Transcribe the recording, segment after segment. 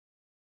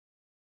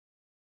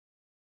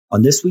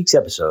On this week's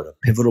episode of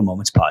Pivotal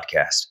Moments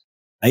Podcast,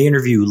 I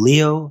interview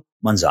Leo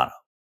Manzano,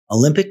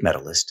 Olympic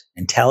medalist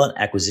and talent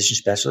acquisition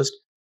specialist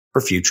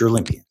for future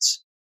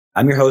Olympians.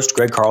 I'm your host,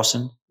 Greg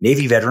Carlson,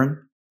 Navy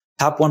veteran,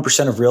 top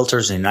 1% of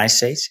realtors in the United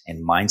States,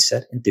 and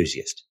mindset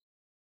enthusiast.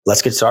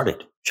 Let's get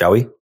started, shall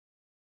we?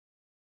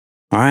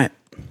 All right.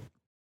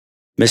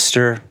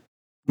 Mr.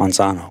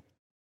 Manzano.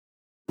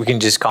 We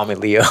can just call me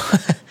Leo.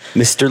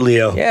 Mr.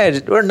 Leo. Yeah,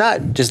 or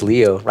not just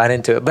Leo, right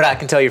into it. But I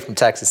can tell you're from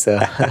Texas, so.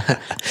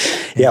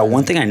 Yeah,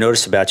 one thing I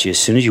noticed about you, as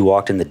soon as you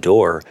walked in the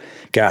door,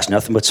 gosh,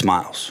 nothing but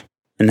smiles.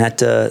 And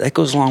that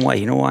goes a long way.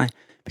 You know why?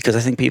 Because I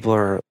think people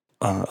are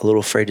a little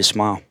afraid to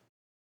smile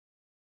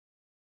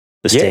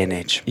this day and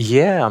age.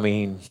 Yeah, I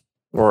mean,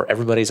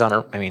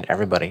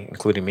 everybody,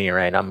 including me,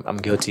 right? I'm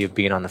guilty of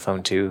being on the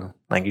phone too.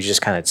 Like, you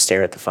just kind of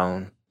stare at the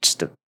phone.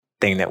 Just a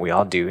thing that we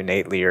all do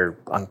innately or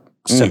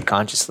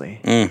subconsciously.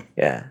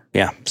 Yeah.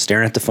 Yeah,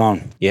 staring at the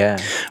phone. Yeah.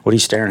 What are you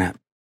staring at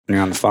when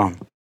you're on the phone?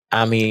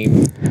 I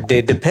mean,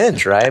 it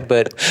depends, right?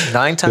 But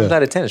 9 times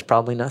out of 10, it's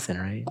probably nothing,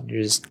 right?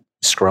 You're just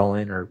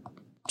scrolling or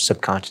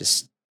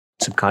subconsciously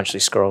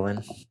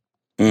scrolling.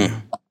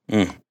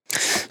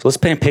 So let's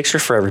paint a picture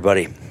for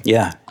everybody.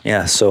 Yeah.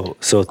 So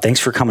thanks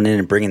for coming in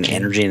and bringing the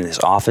energy into this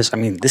office. I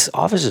mean, this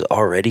office is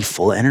already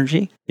full of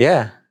energy.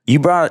 Yeah. You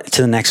brought it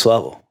to the next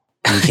level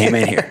when you came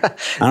in here. I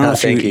don't know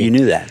if you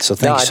knew that. So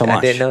thank you so much.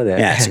 I didn't know that.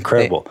 Yeah, it's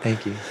incredible.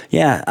 Thank you.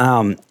 Yeah.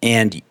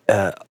 And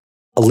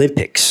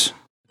Olympics.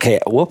 Okay.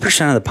 What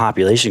percent of the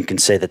population can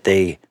say that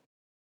they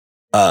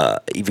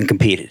even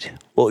competed?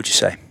 What would you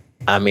say?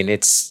 I mean,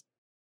 it's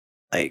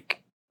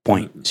like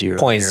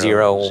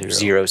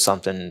 0.0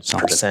 something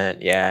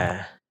percent.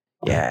 Yeah.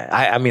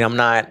 I mean, I'm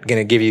not going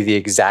to give you the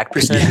exact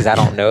percent because I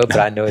don't know, but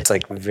I know it's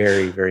like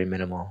very, very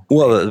minimal.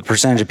 Well, the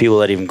percentage of people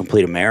that even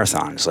complete a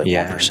marathon is like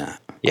 1%.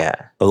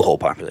 Yeah. Of the whole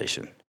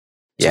population.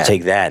 So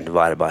take that and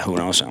divide it by who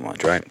knows how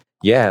much, right?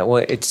 Yeah.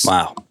 Well, it's,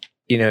 wow.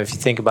 You know, if you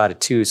think about it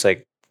too, it's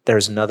like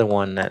there's another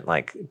one that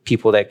like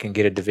people that can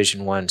get a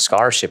Division I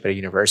scholarship at a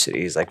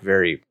university is like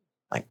very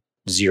like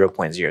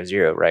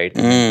 0.00, right?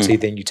 So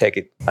then you take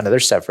it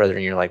another step further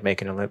and you're like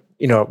making,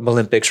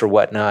 Olympics or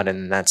whatnot.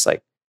 And that's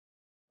like,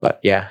 but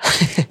yeah.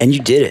 And you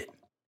did it.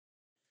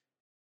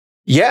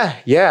 Yeah.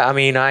 I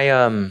mean, I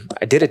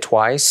did it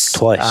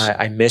twice.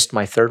 I missed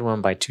my third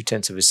one by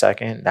 0.2 of a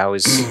second. That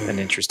was an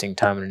interesting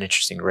time and an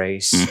interesting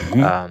race.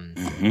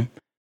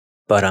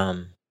 But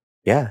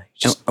yeah.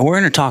 And we're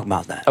going to talk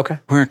about that. Okay.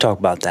 We're going to talk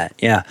about that.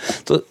 Yeah.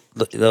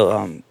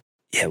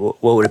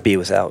 What would it be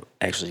without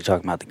actually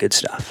talking about the good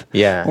stuff?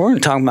 Yeah. We're going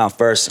to talk about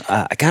first,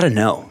 I got to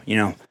know,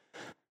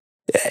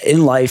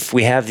 in life,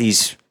 we have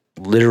these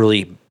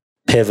literally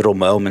pivotal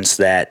moments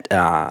that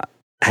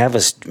have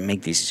us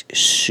make these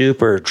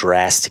super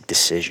drastic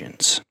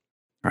decisions,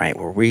 right?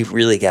 Where we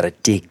really got to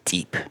dig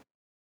deep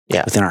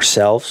within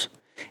ourselves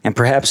and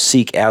perhaps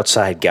seek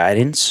outside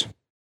guidance,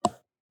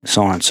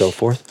 so on and so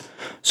forth.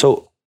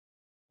 So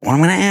what I'm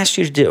going to ask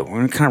you to do, we're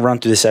going to kind of run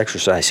through this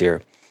exercise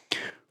here.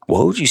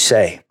 What would you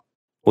say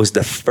was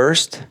the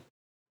first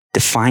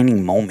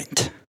defining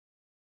moment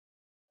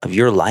of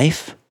your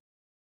life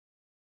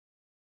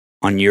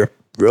on your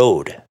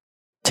road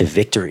to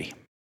victory?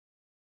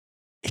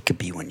 It could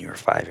be when you were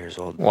 5 years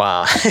old.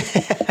 Wow.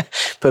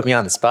 Put me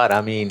on the spot.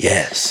 I mean.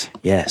 Yes.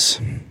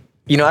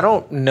 I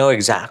don't know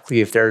exactly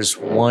if there's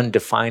one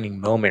defining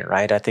moment,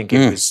 right? I think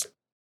it was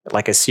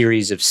like a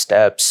series of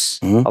steps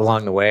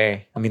along the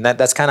way. I mean,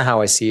 that's kind of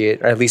how I see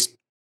it, or at least,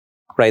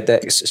 right,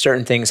 that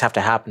certain things have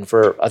to happen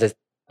for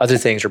other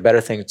things or better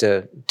things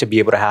to be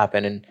able to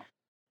happen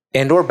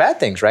and or bad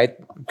things, right?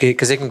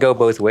 Because it can go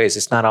both ways.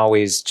 It's not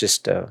always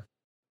just,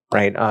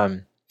 right.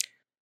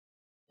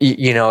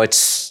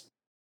 It's,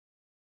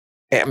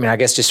 I mean, I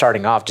guess just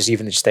starting off, just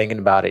thinking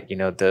about it,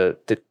 the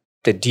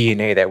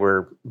DNA that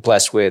we're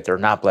blessed with or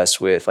not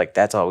blessed with, like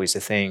that's always the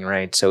thing,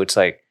 right? So it's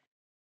like,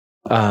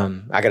 I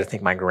got to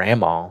thank my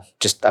grandma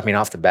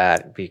off the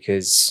bat,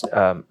 because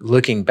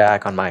looking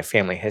back on my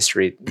family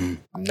history,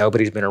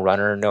 nobody's been a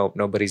runner.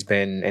 Nobody's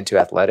been into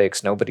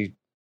athletics. Nobody.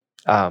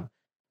 But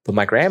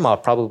my grandma,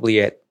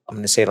 probably at, I'm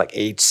going to say like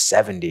age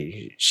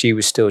 70, she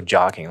was still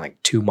jogging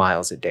like 2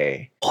 miles a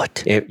day.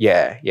 What?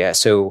 Yeah.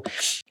 So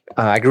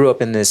I grew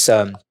up in this.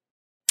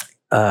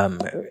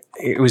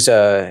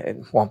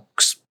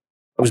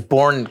 I was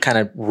born, kind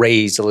of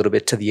raised a little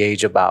bit to the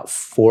age of about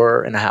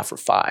 4.5 or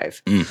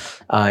 5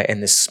 in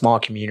this small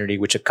community,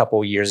 which a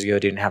couple of years ago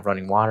didn't have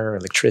running water,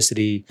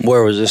 electricity.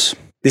 Where was this?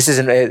 This is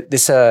in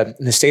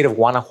the state of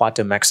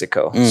Guanajuato,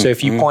 Mexico. So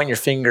if you point your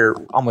finger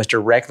almost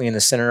directly in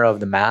the center of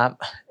the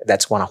map,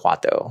 that's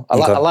Guanajuato. A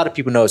lot of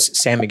people know it's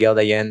San Miguel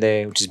de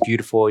Allende, which is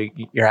beautiful.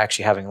 You're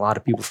actually having a lot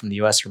of people from the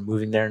U.S. are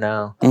moving there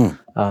now. But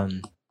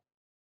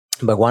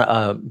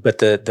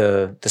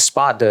the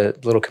spot, the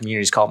little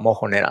community is called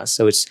Mojoneras.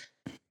 So it's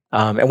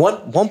at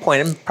one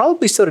point, and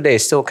probably still today,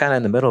 it's still kind of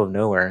in the middle of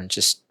nowhere, and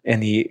just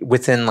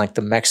within like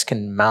the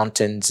Mexican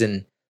mountains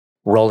and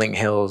rolling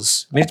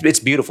hills. I mean, it's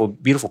beautiful,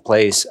 beautiful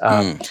place.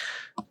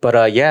 But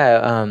so I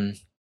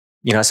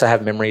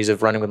have memories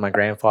of running with my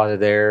grandfather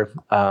there.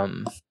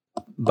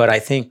 But I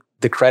think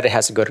the credit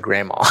has to go to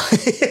grandma.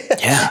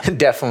 Yeah,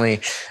 definitely.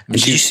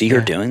 Did you see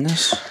her doing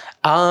this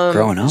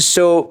growing up?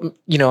 So,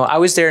 I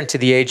was there until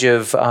the age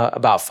of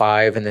about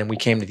 5, and then we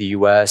came to the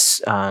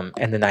U.S. And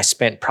then I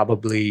spent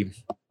probably,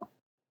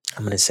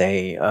 I'm going to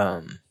say,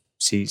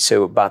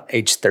 so about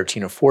age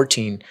 13 or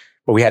 14,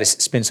 where we had to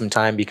spend some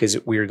time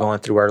because we were going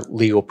through our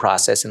legal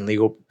process and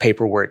legal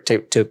paperwork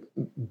to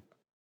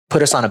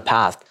put us on a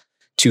path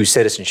to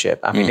citizenship.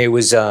 I mean,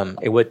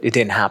 it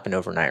didn't happen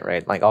overnight,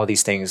 right? Like all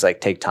these things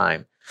like take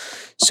time.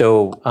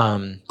 So,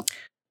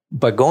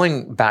 but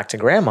going back to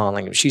grandma,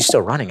 like she's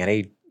still running at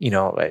age,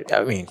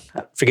 I mean,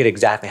 I forget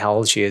exactly how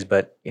old she is,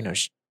 but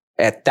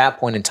at that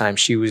point in time,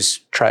 she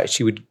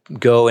would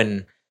go,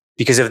 and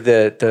because of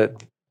the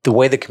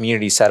way the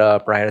community set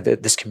up, right?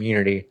 This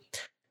community,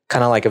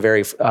 kind of like a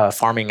very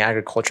farming,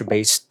 agriculture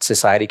based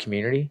society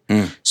community.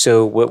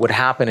 So what would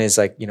happen is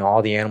like,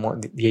 all the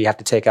animals, you have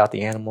to take out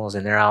the animals,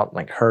 and they're out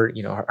like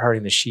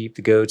herding the sheep,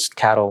 the goats,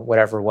 cattle,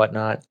 whatever,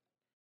 whatnot.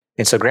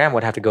 And so grandma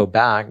would have to go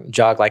back,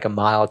 jog like a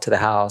mile to the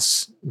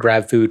house,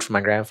 grab food from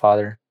my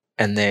grandfather,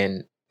 and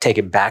then take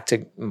it back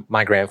to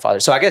my grandfather.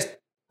 So I guess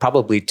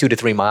probably 2 to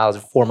 3 miles,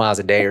 4 miles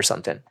a day or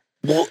something.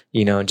 Well,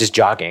 just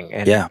jogging.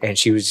 And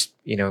she was,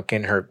 in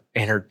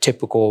her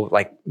typical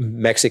like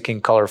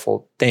Mexican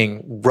colorful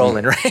thing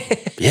rolling,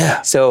 right?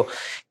 Yeah. So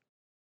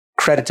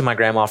credit to my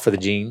grandma for the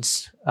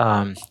genes,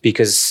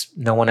 because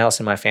no one else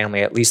in my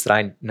family, at least that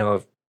I know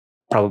of,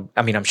 probably,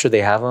 I mean, I'm sure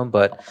they have them,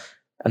 but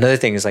another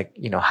thing is like,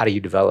 how do you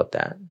develop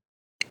that?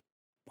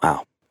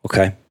 Wow.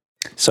 Okay.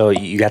 So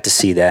you got to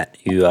see that.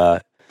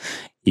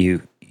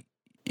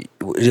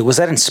 Was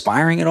that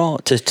inspiring at all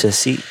to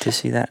see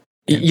that?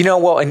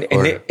 Well,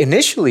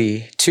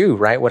 initially too,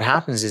 right? What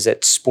happens is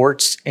that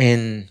sports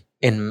in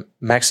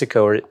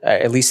Mexico, or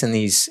at least in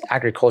these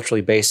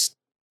agriculturally based,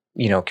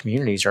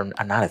 communities, are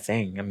not a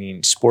thing. I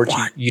mean, sports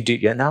you do,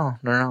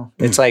 no.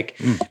 It's like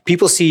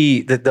people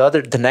see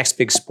the next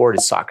big sport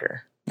is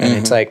soccer, and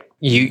it's like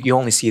you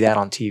only see that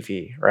on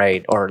TV,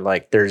 right? Or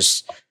like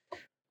there's,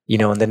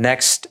 and the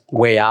next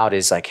way out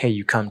is like, hey,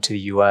 you come to the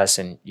U.S.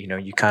 and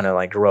you kind of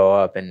like grow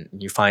up and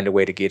you find a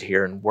way to get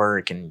here and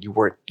work, and you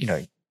work,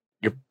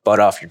 your butt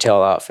off, your tail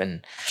off,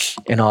 and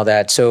all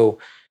that. So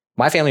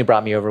my family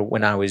brought me over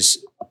when I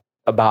was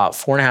about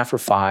 4.5 or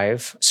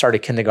 5, started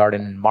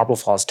kindergarten in Marble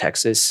Falls,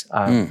 Texas.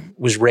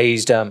 Was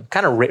raised,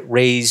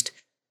 raised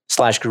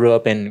 / grew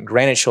up in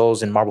Granite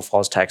Shoals in Marble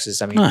Falls,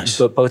 Texas. I mean, nice.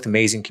 Both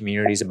amazing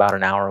communities, about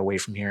an hour away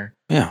from here.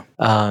 Yeah.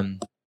 And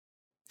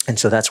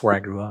so that's where I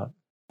grew up.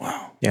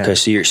 Wow. Yeah. Okay.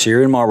 So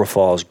you're in Marble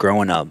Falls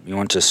growing up. You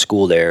went to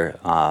school there,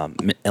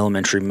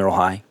 elementary, middle,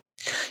 high.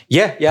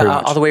 Yeah,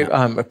 all the way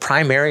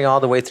primary, all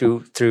the way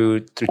through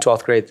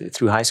 12th grade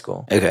through high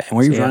school. Okay, and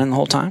were you running the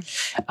whole time?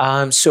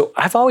 So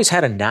I've always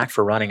had a knack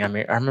for running. I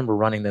mean, I remember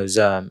running those.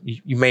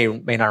 You may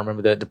not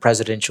remember the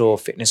presidential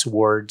fitness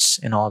awards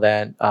and all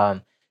that.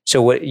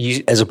 So what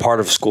you as a part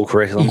of school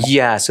curriculum?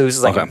 Yeah, so it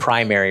was like a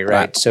primary,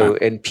 right? So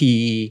in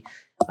PE,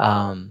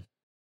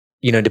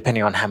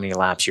 depending on how many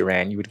laps you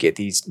ran, you would get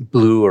these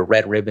blue or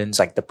red ribbons,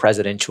 like the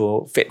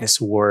presidential fitness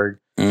award.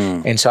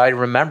 And so I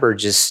remember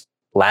just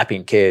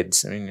lapping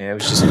kids. I mean, it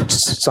was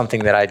just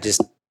something that I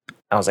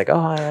was like, oh,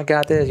 I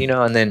got this,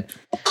 and then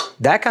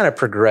that kind of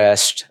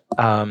progressed.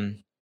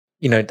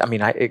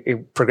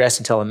 It progressed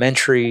into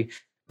elementary,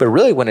 but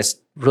really when it's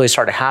really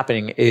started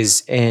happening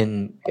is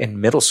in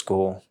middle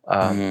school.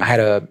 I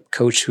had a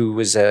coach who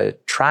was a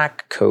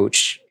track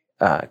coach,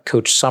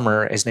 Coach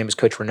Summer. His name is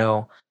Coach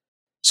Renault.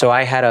 So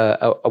I had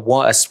a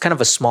kind of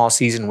a small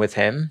season with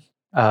him.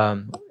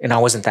 And I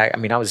wasn't that,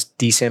 I was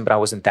decent, but I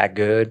wasn't that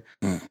good.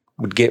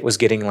 Was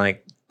getting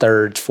like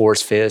thirds,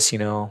 fourths, fifths, which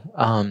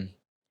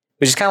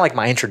is kind of like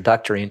my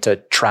introductory into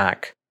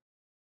track.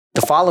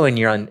 The following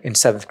year in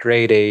 7th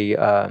grade,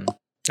 there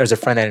was a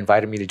friend that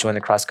invited me to join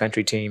the cross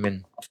country team,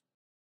 and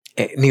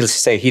needless to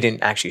say, he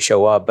didn't actually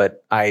show up,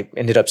 but I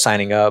ended up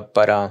signing up.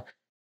 But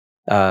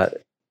I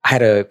had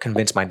to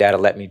convince my dad to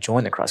let me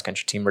join the cross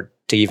country team, or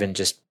to even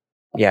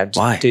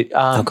why?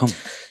 How come?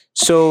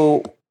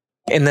 So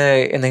in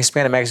the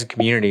Hispanic Mexican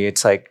community,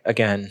 it's like,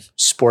 again,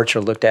 sports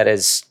are looked at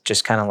as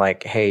just kind of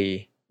like,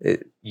 hey,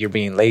 you're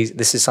being lazy.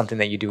 This is something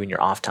that you do in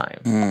your off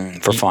time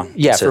for fun.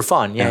 Yeah, for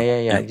fun. Yeah.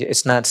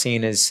 It's not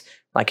seen as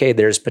like, hey,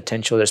 there's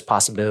potential, there's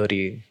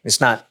possibility. It's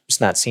not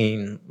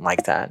seen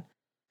like that.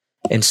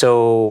 And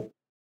so,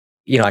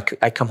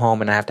 I come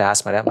home and I have to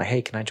ask my dad, I'm like,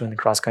 hey, can I join the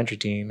cross country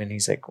team? And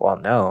he's like, well,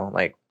 no,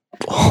 like,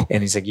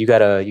 and he's like, you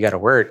gotta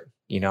work,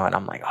 and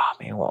I'm like, oh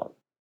man, well,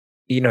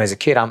 as a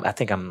kid, I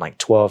think I'm like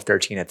 12,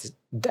 13 at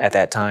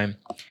that time.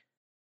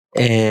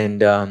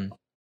 And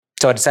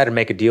so I decided to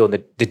make a deal. The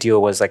deal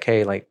was like,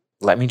 hey, like,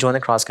 let me join the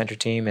cross country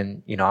team,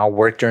 and I'll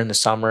work during the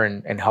summer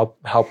and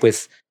help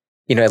with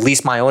at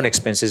least my own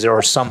expenses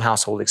or some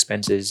household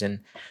expenses. And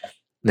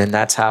then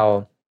that's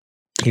how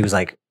he was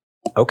like,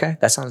 okay,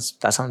 that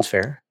sounds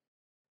fair.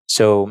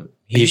 So are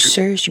you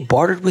serious? You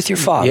bartered with your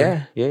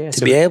father, yeah,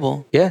 to be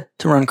able, to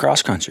run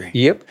cross country.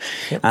 Yep.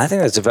 I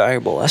think that's a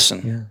valuable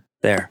lesson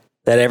there.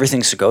 That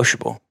everything's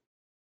negotiable.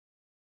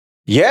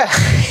 Yeah,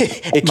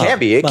 it can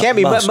be. It can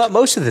be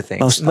most of the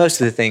things.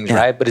 Most of the things, yeah.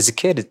 right? But as a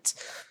kid, it's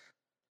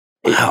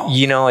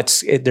you know,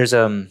 there's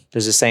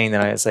a saying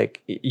that it's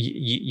like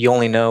you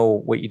only know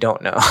what you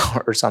don't know,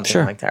 or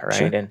something like that, right?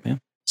 Sure. And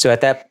so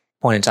at that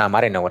point in time, I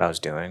didn't know what I was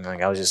doing.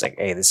 Like I was just like,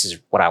 hey, this is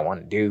what I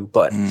want to do.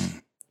 But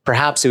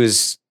perhaps it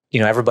was,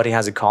 you know, everybody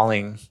has a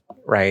calling,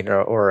 right,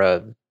 or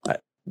a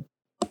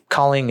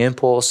calling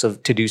impulse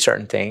to do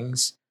certain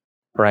things,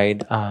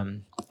 right?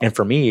 And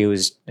for me, it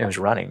was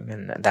running,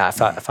 and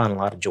that I found a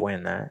lot of joy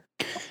in that.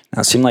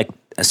 Now, it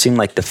seemed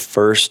like the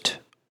first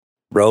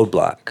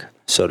roadblock,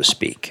 so to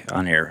speak,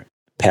 on your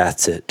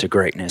path to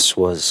greatness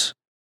was,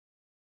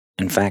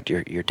 in fact,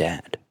 your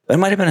dad. But it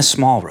might have been a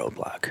small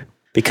roadblock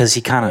because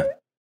he kind of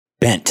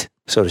bent,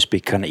 so to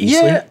speak, kind of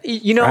easily. Yeah,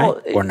 you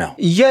know, right? Or no?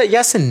 Yeah,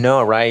 yes and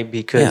no, right?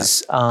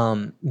 Because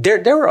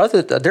there were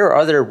other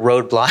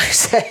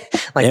roadblocks.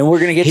 Like, and we're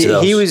gonna get to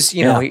those. He was,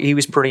 you know, he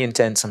was pretty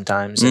intense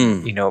sometimes,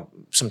 and you know,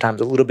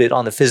 sometimes a little bit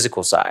on the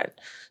physical side.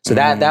 So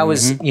that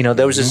was, you know,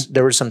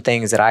 there were some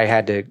things that I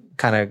had to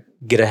kind of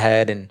get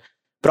ahead,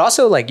 but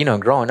also, like, you know,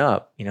 growing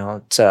up, you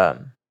know, it's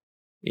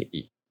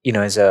you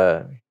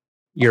know,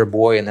 you're a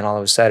boy, and then all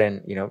of a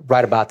sudden, you know,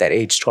 right about that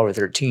age, 12 or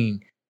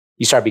 13,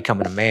 you start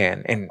becoming a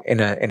man in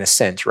a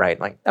sense, right?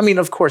 Like, I mean,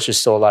 of course, there's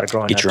still a lot of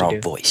growing up to do. Get your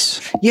own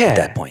voice. Yeah. At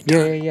that point.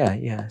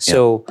 Yeah.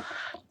 So,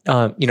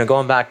 you know,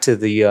 going back to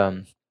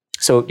the,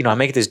 so, you know, I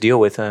make this deal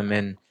with him.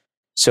 And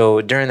so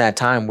during that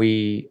time,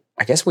 during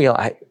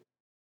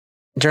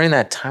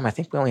that time, I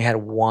think we only had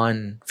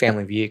one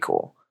family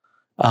vehicle.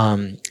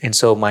 And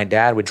so my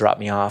dad would drop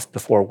me off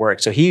before work.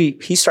 So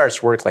he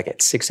starts work like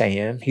at 6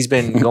 a.m. He's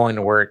been going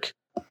to work.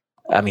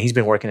 I mean, he's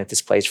been working at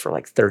this place for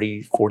like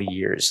 30, 40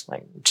 years,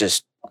 like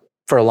just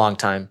for a long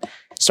time.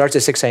 Starts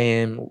at 6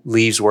 a.m.,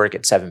 leaves work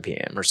at 7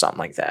 p.m. or something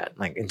like that.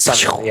 Like in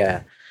something,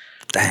 yeah.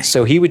 Dang.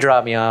 So he would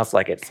drop me off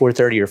like at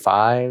 4:30 or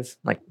 5,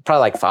 like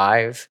probably like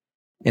 5.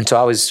 And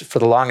so for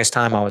the longest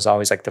time, I was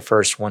always like the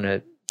first one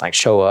to like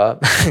show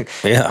up.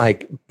 Yeah.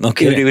 Like,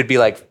 it would be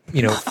like,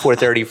 you know,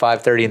 4:30,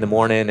 5:30 in the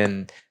morning.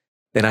 And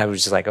then I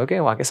was just like, okay,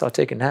 well, I guess I'll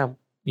take a nap,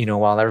 you know,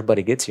 while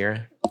everybody gets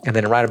here. And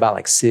then right about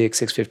like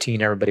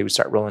 6:15, everybody would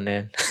start rolling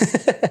in.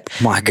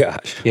 My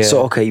gosh. Yeah.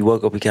 So, okay, you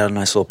woke up, you got a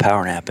nice little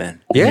power nap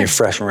in. Yeah. And you're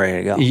fresh and ready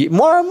to go.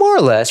 More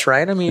or less,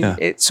 right? I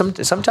mean,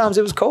 sometimes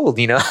it was cold,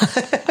 you know.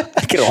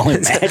 I can only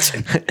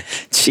imagine.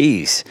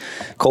 Jeez.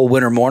 Cold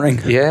winter morning.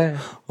 Yeah.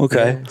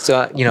 Okay. Yeah.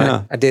 So, you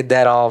know, I did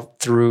that all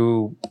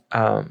through,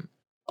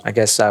 I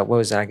guess, what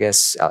was it? I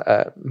guess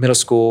middle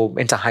school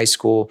into high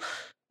school.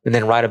 And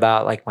then right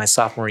about like my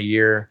sophomore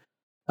year,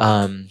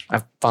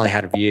 I finally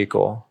had a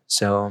vehicle.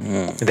 So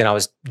and then I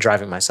was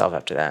driving myself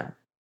after that.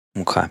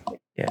 Okay.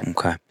 Yeah.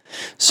 Okay.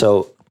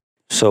 So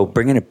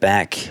bringing it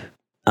back,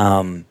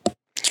 you're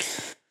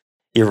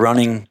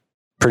running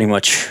pretty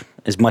much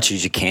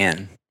as you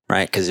can,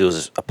 right? Because it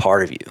was a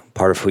part of you,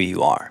 part of who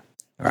you are,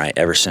 right?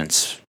 Ever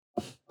since,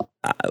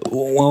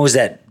 when was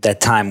that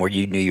time where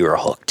you knew you were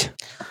hooked?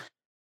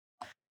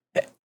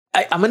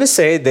 I'm going to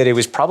say that it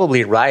was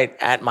probably right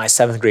at my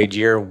 7th grade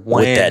year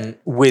when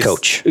with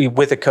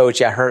a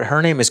coach. Yeah.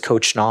 Her name is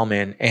Coach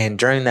Nallman. And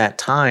during that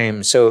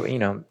time, so, you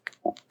know,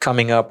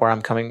 coming up where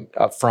I'm coming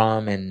up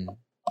from and,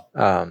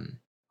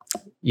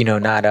 you know,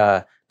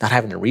 not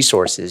having the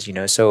resources, you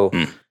know, so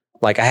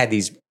like I had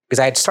these, because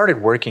I had started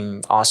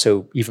working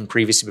also even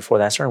previously before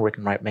that. I started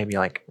working right maybe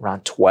like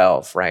around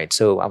 12, right?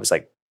 So I was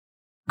like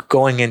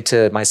going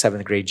into my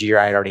 7th grade year,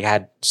 I had already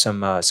had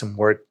some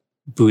work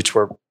boots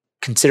were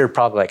considered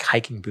probably like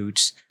hiking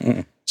boots.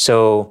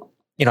 So,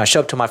 you know, I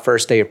show up to my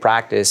first day of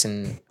practice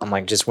and I'm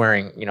like just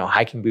wearing, you know,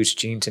 hiking boots,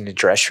 jeans, and a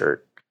dress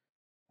shirt.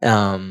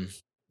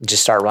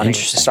 Just start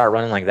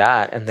running like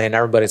that. And then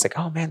everybody's like,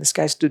 oh man, this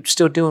guy's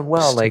still doing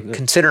well. Like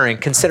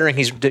considering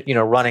he's, you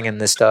know, running in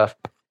this stuff.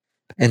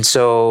 And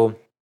so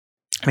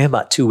maybe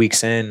about 2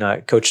 weeks in,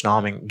 Coach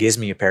Nallman gives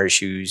me a pair of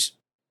shoes,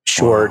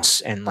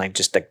 shorts, and like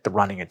just like the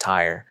running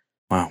attire.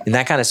 Wow. And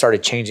that kind of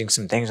started changing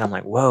some things. I'm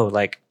like, whoa,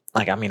 like,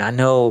 I mean, I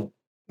know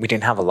we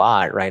didn't have a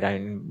lot, right? I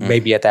mean,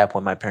 maybe at that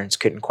point my parents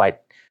couldn't quite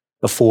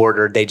afford,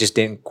 or they just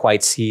didn't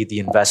quite see the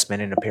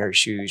investment in a pair of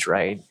shoes,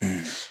 right?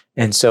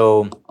 And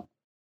so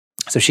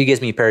she gives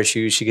me a pair of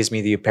shoes, she gives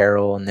me the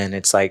apparel, and then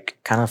it's like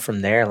kind of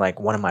from there, like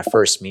one of my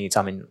first meets.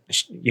 I mean,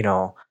 you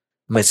know,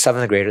 I'm a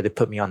 7th grader. They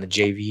put me on the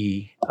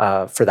JV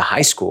for the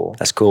high school.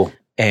 That's cool.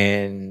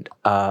 And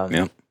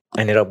I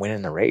ended up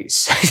winning the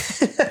race.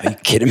 Are you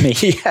kidding me?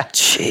 Yeah.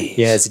 Jeez.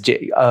 Yeah,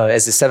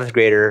 as a 7th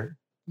grader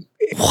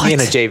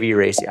in a JV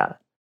race, yeah.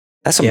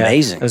 That's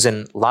amazing. It was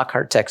in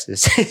Lockhart,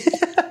 Texas.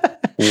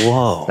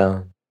 Whoa.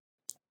 So,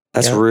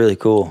 that's really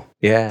cool.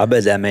 Yeah. I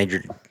bet that made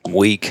your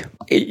week.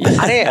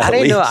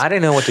 I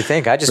didn't know what to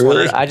think. I just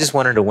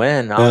wanted to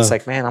win. I was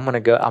like, man,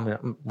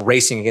 I'm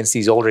racing against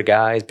these older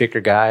guys,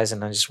 bigger guys,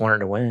 and I just wanted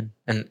to win.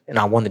 And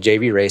I won the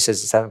JV race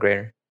as a 7th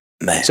grader.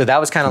 Man. So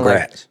that was kind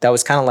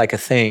of like a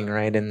thing,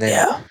 right? And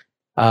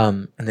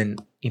then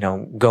you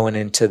know, going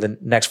into the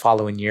next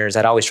following years,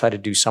 I'd always try to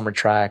do summer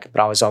track,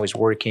 but I was always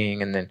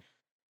working. And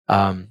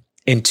then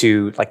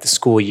into like the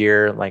school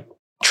year, like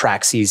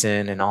track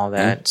season and all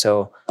that.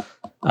 So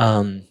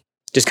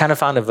just kind of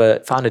found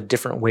a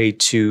different way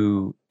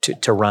to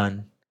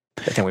run.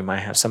 I think we might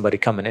have somebody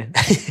coming in.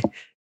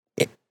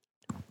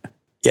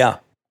 Yeah.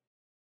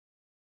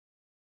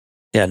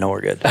 Yeah, no,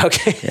 we're good.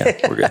 Okay.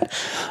 Yeah, we're good.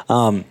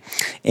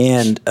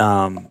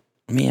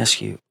 Let me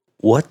ask you,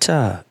 what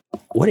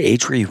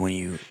age were you when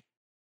you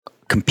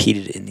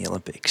competed in the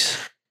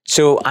Olympics?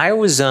 So I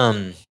was,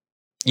 I'd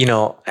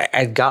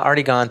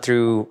already gone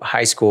through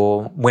high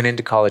school, went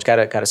into college, got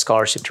a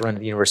scholarship to run at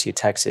the University of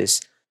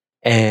Texas.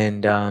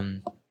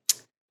 And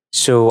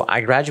so I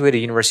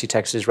graduated University of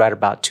Texas right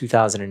about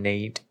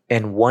 2008.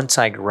 And once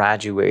I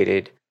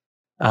graduated,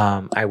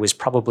 I was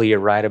probably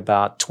right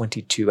about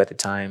 22 at the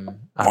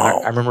time.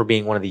 Wow. I remember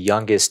being one of the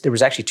youngest. There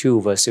was actually two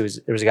of us. There was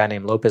a guy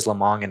named Lopez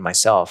Lamong and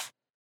myself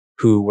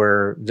who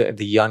were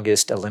the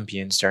youngest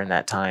Olympians during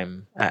that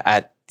time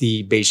at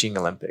the Beijing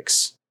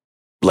Olympics.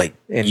 Like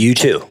you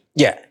two?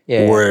 Yeah.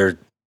 Were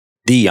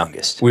the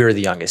youngest. We were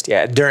the youngest.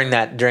 Yeah. During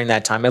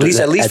that time, at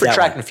least for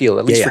track and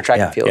field.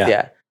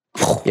 Yeah.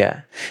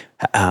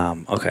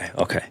 Okay.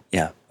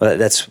 Yeah. Well,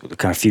 that's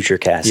kind of future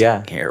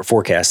casting here,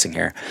 forecasting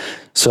here.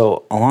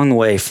 So along the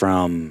way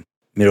from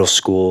middle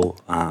school,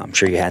 I'm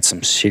sure you had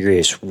some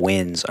serious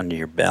wins under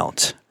your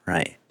belt,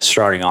 right?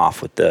 Starting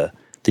off with the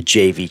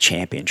JV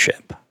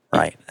championship,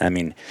 right? I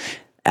mean,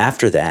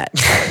 after that,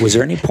 was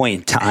there any point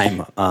in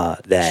time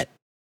that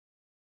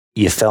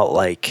you felt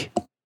like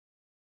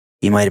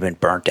you might have been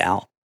burnt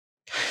out?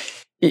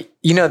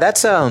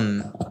 That's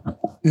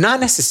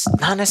not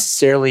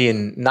necessarily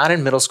not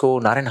in middle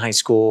school, not in high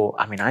school.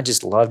 I mean, I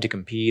just love to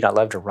compete. I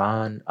love to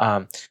run.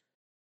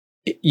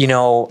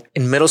 In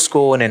middle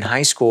school and in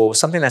high school,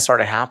 something that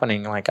started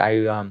happening, like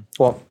I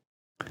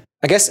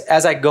guess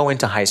as I go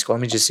into high school,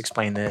 let me just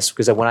explain this,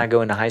 because when I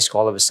go into high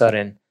school, all of a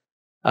sudden,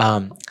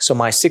 so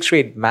my sixth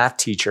grade math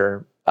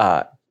teacher,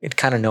 it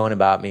kind of known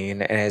about me.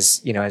 And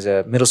as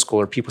a middle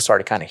schooler, people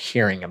started kind of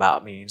hearing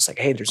about me. It's like,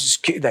 hey, there's this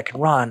kid that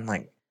can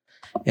run,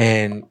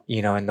 and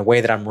the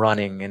way that I'm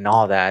running and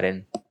all that.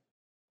 And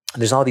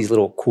there's all these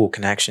little cool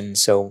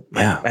connections. So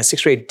my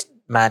sixth grade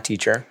math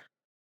teacher,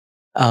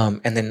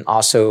 and then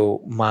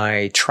also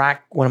one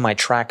of my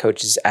track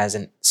coaches as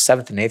a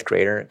 7th and 8th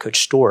grader,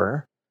 Coach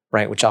Storer,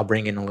 right, which I'll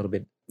bring in a little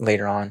bit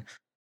later on.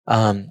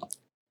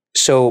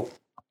 So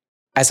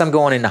as I'm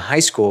going into high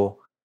school,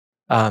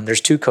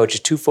 there's two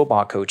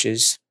football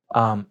coaches,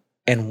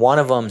 and one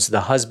of them's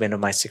the husband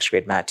of my 6th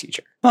grade math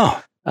teacher.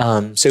 Oh,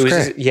 so it was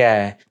just,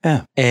 yeah.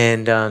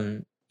 And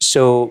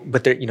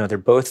but they're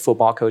both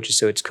football coaches.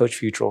 So it's Coach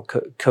Futrell,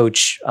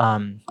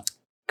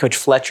 Coach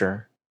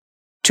Fletcher,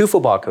 two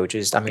football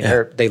coaches. I mean,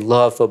 they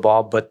love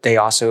football, but they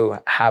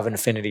also have an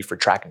affinity for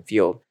track and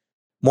field.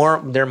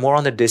 They're more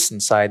on the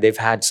distance side. They've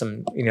had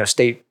some,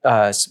 state,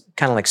 kind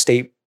of like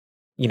state,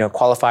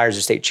 qualifiers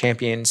or state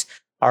champions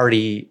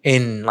already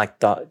in like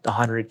the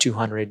 100,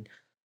 200.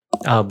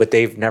 But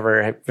they've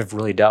never have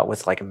really dealt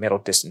with like a middle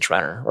distance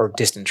runner or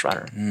distance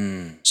runner.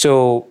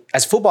 So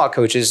as football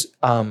coaches,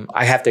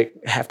 I have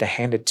to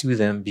hand it to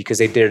them, because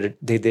they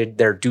did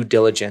their due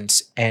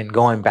diligence and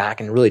going back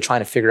and really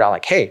trying to figure out,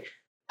 like, hey,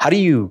 how do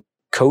you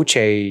coach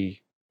a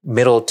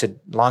middle to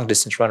long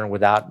distance runner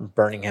without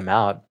burning him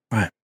out?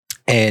 Right.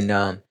 And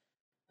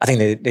I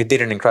think they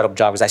did an incredible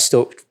job, because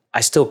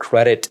I still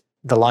credit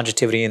the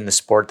longevity in the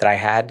sport that I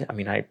had. I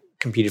mean, I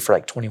competed for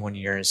like 21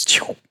 years.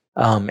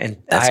 And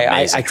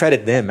I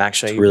credit them,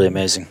 actually. It's really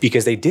amazing,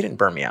 because they didn't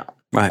burn me out.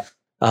 Right.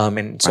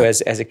 And so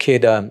as a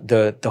kid,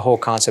 the whole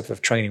concept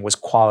of training was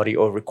quality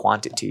over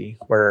quantity,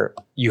 where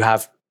you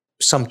have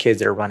some kids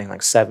that are running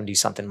like 70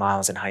 something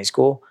miles in high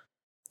school.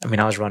 I mean,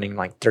 I was running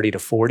like 30 to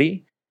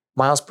 40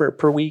 miles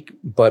per week,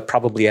 but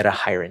probably at a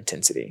higher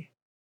intensity.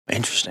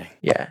 Interesting.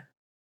 Yeah.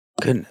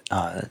 Good.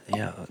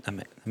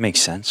 That makes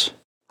sense.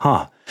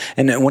 Huh.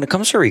 And then when it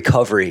comes to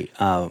recovery,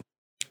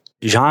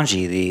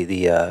 Zhangji,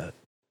 the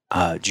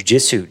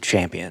jiu-jitsu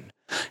champion,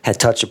 had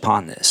touched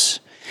upon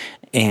this.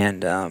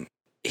 And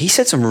he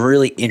said some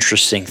really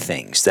interesting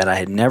things that I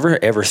had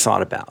never, ever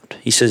thought about.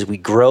 He says, we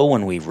grow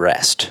when we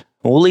rest.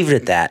 We'll leave it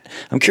at that.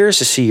 I'm curious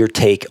to see your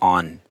take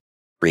on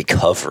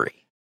recovery.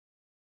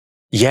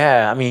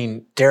 Yeah, I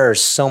mean, there are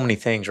so many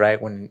things,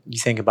 right? When you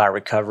think about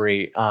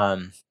recovery,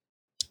 and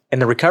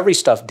the recovery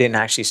stuff didn't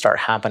actually start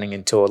happening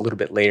until a little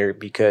bit later,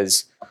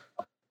 because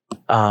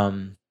just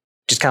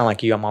kind of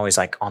like you, I'm always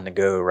like on the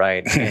go,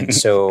 right? And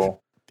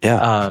so, a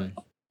lot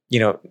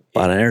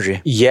of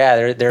energy.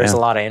 Yeah, there's a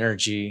lot of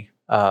energy,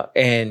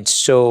 and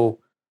so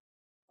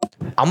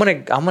I'm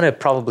gonna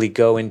probably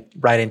go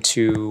right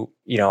into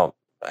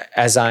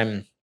as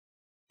I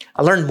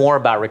learned more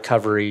about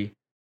recovery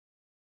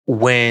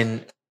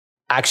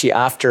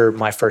after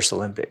my first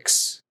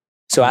Olympics.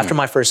 So after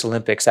my first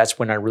Olympics, that's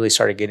when I really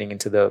started getting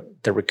into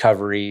the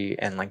recovery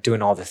and like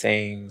doing all the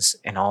things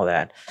and all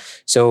that.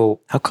 So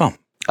how come?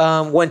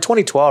 Well, in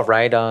 2012,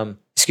 right? In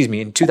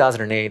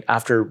 2008,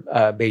 after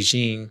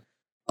Beijing,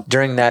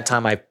 during that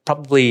time, I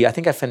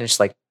think I finished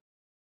like,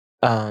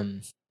 I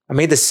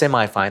made the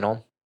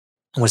semifinal.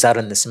 Was out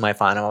in the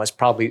semifinal. I was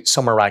probably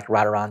somewhere right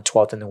around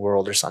 12th in the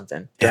world or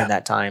something during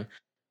that time.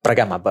 but I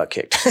got my butt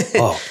kicked.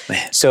 Oh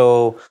man.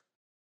 So,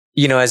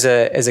 as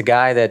a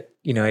guy that,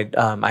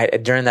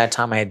 during that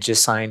time I had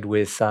just signed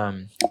with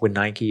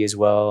Nike as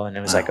well. And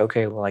it was like,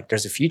 okay, well, like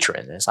there's a future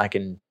in this. I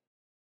can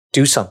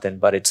do something,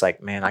 but it's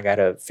like, man, I got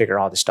to figure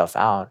all this stuff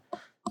out.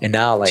 And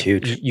now like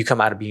you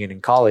come out of being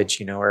in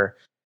college, or,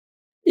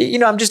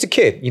 I'm just a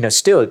kid,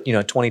 still,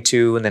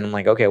 22. And then I'm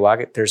like, okay,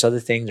 well, there's other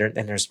things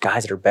and there's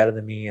guys that are better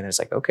than me. And it's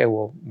like, okay,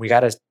 well, we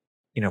got to,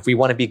 if we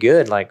want to be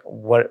good, like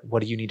what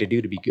do you need to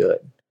do to be good?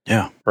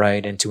 Yeah.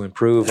 Right. And to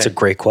improve. That's a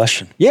great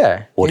question.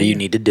 Yeah. What do you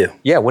need to do?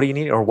 Yeah. What do you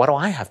need? Or what do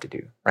I have to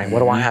do? Right. What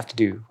do I have to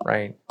do?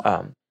 Right.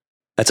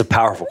 That's a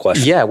powerful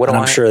question. Yeah.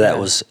 I'm sure that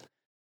was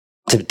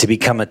to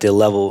become at the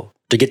level,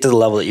 to get to the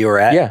level that you were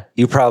at. Yeah.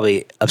 You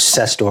probably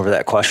obsessed over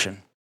that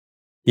question.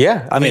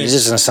 Yeah. I mean, it's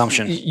just an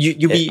assumption. You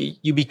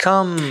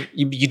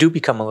do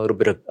become a little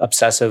bit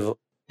obsessive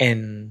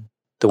in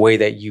the way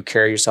that you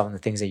carry yourself and the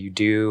things that you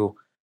do,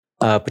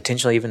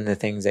 potentially even the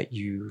things that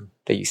you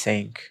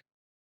think.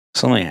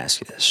 So let me ask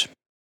you this.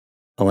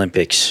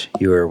 Olympics,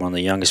 you were one of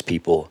the youngest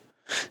people.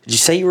 Did you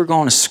say you were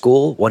going to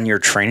school 1 year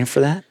training for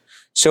that?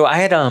 So I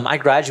had, I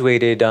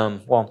graduated,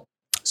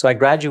 I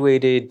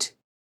graduated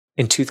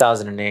in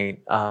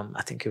 2008.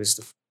 I think it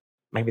was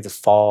maybe the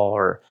fall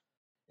or,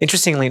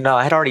 interestingly, no,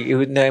 I had already,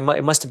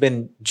 it must have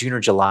been June or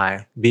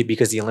July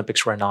because the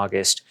Olympics were in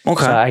August.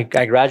 Okay. So I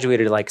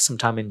graduated like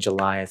sometime in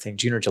July, I think,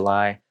 June or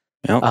July.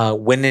 Yep.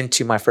 Went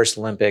into my first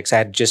Olympics. I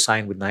had just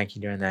signed with Nike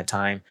during that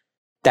time.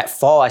 That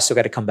fall, I still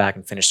got to come back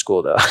and finish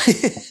school though.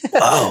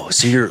 Oh,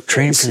 so you're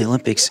training for the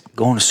Olympics,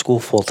 going to school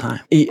full time?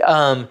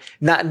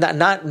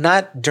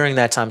 Not during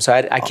that time. So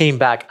I came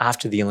back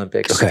after the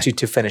Olympics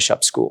to finish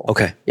up school.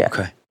 Okay. Yeah.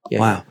 Okay. Yeah.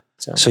 Wow.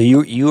 So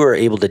you were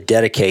able to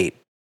dedicate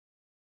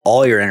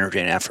all your energy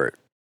and effort.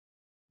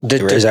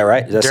 Is that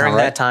right? During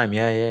that time,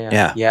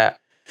 yeah.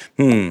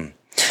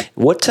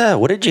 What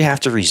did you have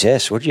to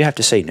resist? What did you have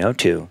to say no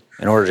to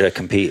in order to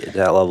compete at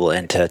that level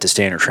and to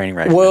stay in your training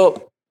regimen?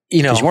 Well,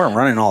 because you weren't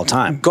running all the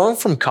time. Going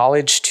from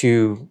college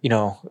to,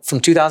 from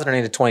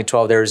 2008 to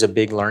 2012, there was a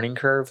big learning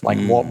curve. Like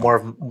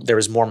there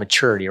was more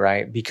maturity,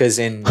 right? Because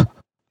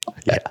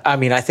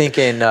I think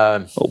in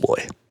oh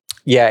boy.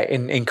 Yeah,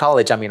 in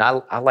college,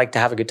 I like to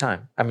have a good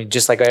time.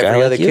 Just like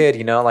every other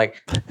kid, like,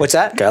 what's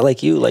that? Guy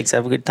like you likes to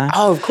have a good time?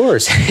 Oh, of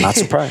course. Not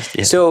surprised.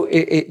 Yeah. So,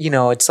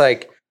 it's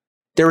like,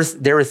 there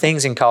were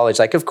things in college,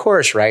 like, of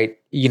course, right?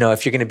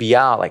 If you're going to be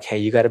out, like, hey,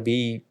 you got to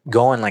be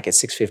going like at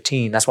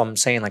 6:15. That's what I'm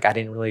saying. Like, I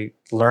didn't really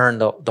learn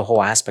the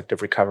whole aspect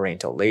of recovery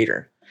until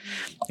later.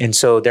 And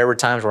so there were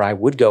times where I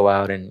would go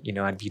out and,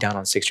 I'd be down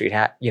on 6th Street,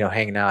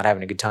 hanging out,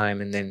 having a good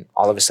time. And then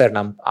all of a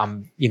sudden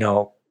I'm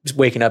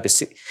waking up,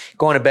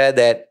 going to bed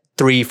at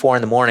 3-4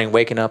 in the morning,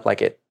 waking up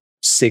like at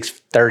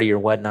 6:30 or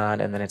whatnot.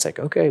 And then it's like,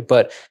 okay,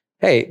 but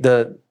hey,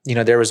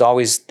 there was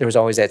always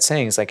that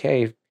saying, it's like,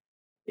 hey,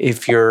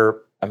 if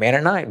you're a man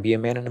at night, be a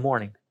man in the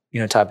morning,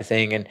 type of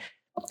thing. And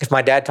if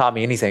my dad taught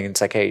me anything,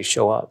 it's like, hey,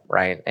 show up.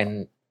 Right.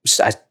 And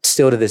I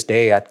still to this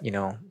day,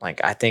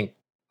 I think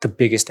the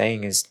biggest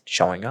thing is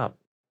showing up.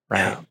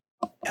 Right.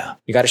 Yeah.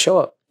 You got to show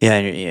up.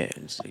 Yeah.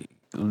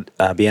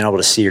 Being able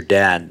to see your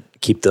dad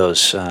keep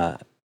those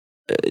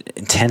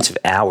intensive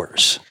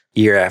hours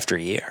year after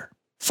year,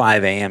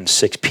 5 a.m.,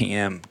 6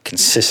 p.m.,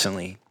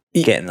 consistently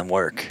getting them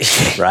work.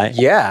 Right.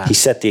 Yeah. He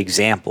set the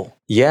example.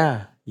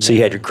 Yeah. So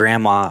you had your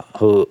grandma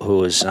who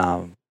was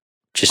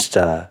just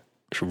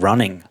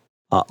running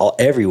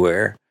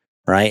everywhere,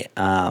 right?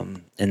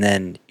 And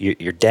then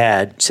your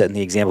dad setting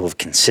the example of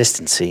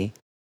consistency.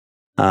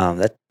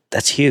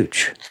 That's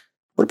huge.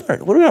 What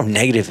about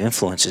negative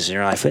influences in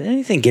your life?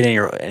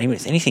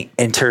 Anything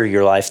enter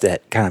your life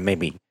that kind of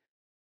maybe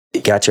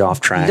got you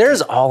off track?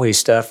 There's always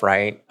stuff,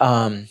 right?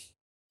 I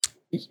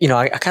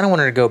kind of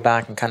wanted to go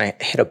back and kind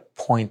of hit a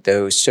point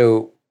though.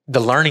 So the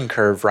learning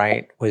curve,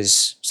 right,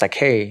 was it's like,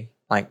 hey,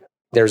 like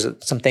there's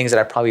some things that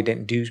I probably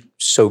didn't do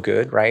so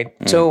good, right?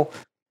 So,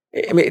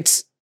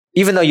 it's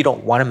even though you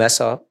don't want to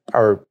mess up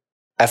or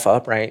F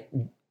up, right?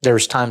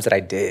 There's times that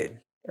I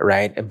did,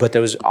 right? But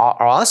those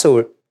are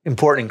also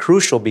important and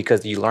crucial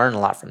because you learn a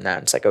lot from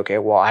that. It's like, okay,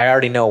 well, I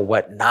already know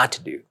what not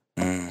to do.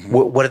 Mm-hmm.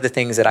 What are the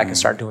things that I can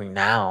start doing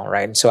now,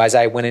 right? And so as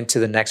I went into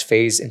the next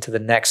phase, into the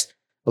next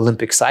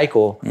Olympic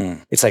cycle,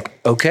 it's like,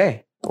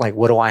 okay, like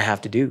what do I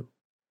have to do?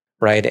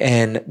 Right.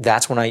 And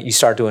that's when you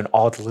start doing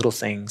all the little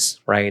things,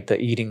 right? The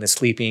eating, the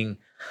sleeping,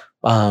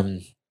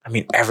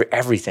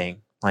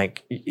 everything.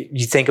 Like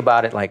you think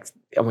about it, like,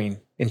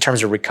 in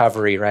terms of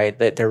recovery, right?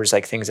 That there was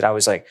like things that I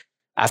was like,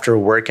 after a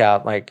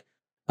workout, like,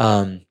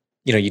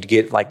 you'd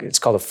get like, it's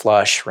called a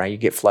flush, right? You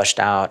get flushed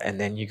out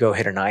and then you go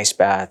hit an ice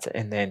bath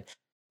and then,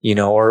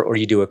 or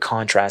you do a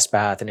contrast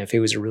bath. And if it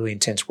was a really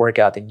intense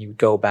workout, then you would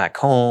go back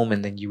home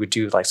and then you would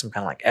do like some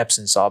kind of like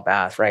Epsom salt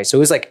bath, right? So it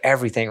was like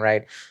everything,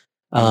 right?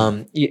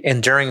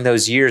 And during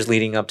those years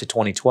leading up to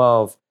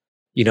 2012,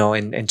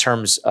 in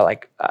terms of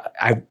like,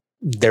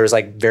 there was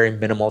like very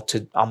minimal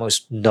to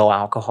almost no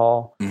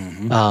alcohol.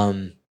 Mm-hmm.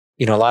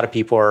 A lot of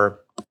people are,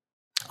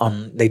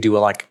 they do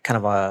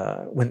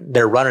when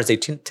they're runners, they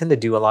tend to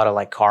do a lot of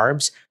like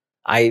carbs.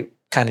 I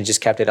kind of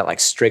just kept it at like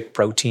strict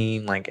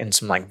protein, like and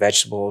some like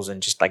vegetables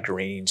and just like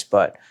greens,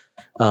 but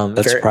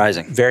That's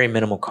surprising. Very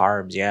minimal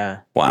carbs.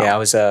 Yeah. Wow. Yeah, I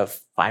was a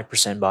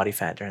 5% body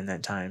fat during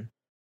that time.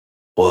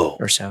 Whoa.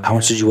 Or so. How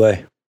much did you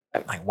weigh?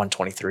 Like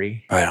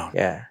 123. Right on.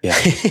 Yeah. Yeah.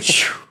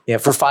 Yeah.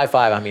 For 5'5",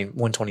 I mean,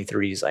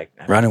 123 is like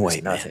running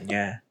weight. Nothing.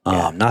 Man.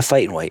 Yeah. Not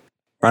fighting weight.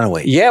 Running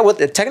weight. Yeah. Well,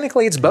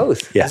 technically, it's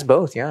both. Yeah. It's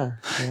both. Yeah.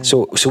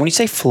 So when you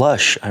say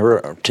flush, I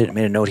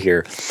made a note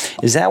here.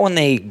 Is that when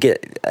they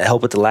get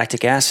help with the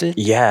lactic acid?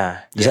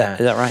 Yeah. Is that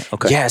right?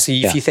 Okay. Yeah. So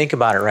if you think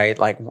about it, right,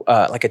 like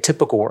a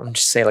typical,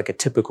 just say like a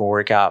typical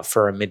workout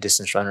for a mid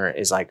distance runner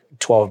is like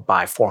 12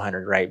 by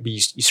 400, right? But you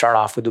start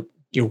off with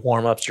your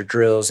warm ups, your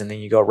drills, and then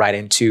you go right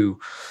into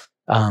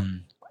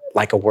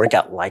like a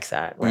workout like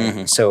that, right?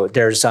 Mm-hmm. So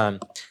there's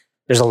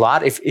a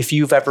lot. If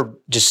you've ever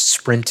just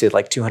sprinted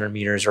like 200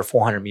 meters or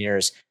 400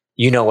 meters,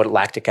 you know what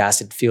lactic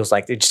acid feels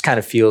like. It just kind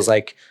of feels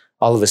like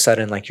all of a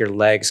sudden, like your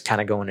legs kind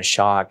of go into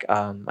shock.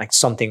 Like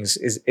something's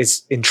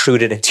is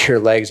intruded into your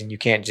legs and you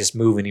can't just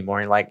move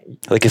anymore. And like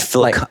it's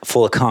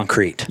full of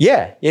concrete.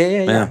 Yeah.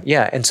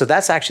 And so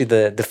that's actually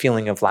the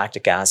feeling of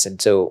lactic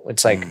acid. So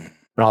it's like when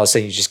all of a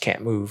sudden you just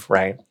can't move,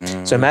 right?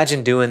 So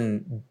imagine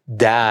doing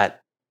that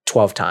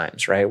 12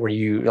 times, right? Where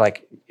you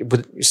like,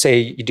 say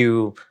you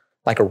do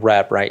like a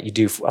rep, right? You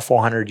do a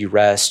 400, you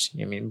rest.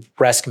 I mean,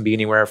 rest can be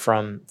anywhere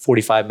from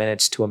 45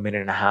 minutes to a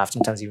minute and a half,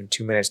 sometimes even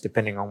 2 minutes,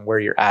 depending on where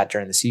you're at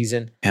during the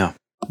season. Yeah.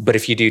 But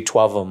if you do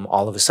 12 of them,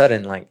 all of a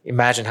sudden, like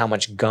imagine how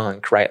much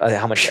gunk, right?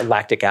 How much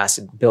lactic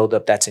acid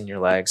buildup that's in your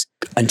legs.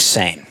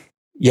 Insane.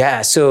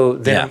 Yeah. So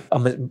then,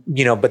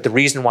 but the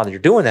reason why they're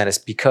doing that is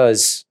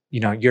because,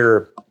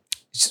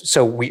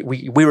 so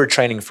we were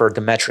training for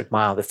the metric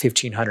mile, the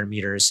 1500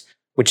 meters,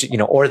 which,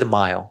 or the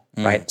mile,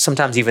 right?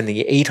 Sometimes even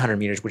the 800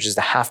 meters, which is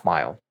the half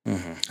mile.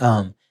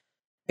 Mm-hmm.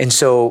 And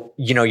so,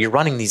 you're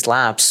running these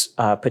laps,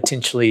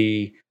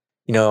 potentially,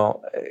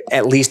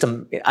 at least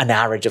an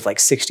average of like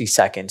 60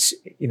 seconds.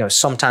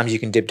 Sometimes you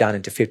can dip down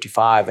into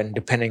 55, and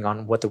depending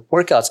on what the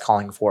workout's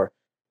calling for,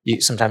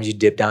 sometimes you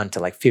dip down to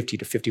like 50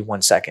 to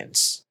 51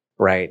 seconds,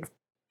 right?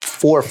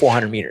 For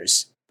 400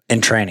 meters. In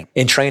training.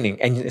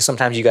 And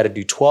sometimes you got to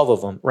do 12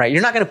 of them, right?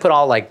 You're not going to put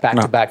all like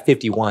back-to-back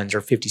 51s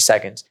or 50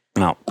 seconds.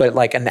 No. But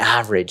like an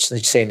average,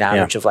 let's say an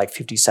average of like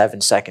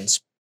 57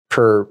 seconds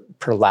per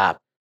lap,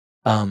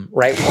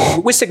 right?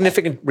 With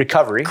significant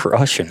recovery.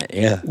 Crushing it,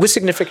 yeah. With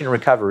significant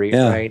recovery,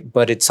 right?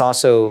 But it's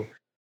also,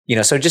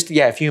 so just,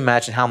 if you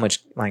imagine how much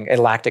like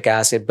lactic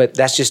acid, but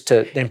that's just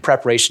in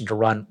preparation to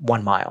run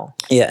 1 mile.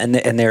 Yeah,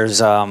 and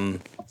there's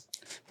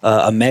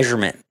a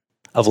measurement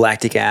of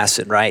lactic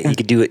acid, right? You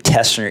could do it,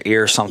 test in your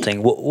ear or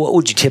something. What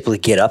would you typically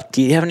get up?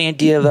 Do you have any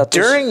idea about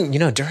this?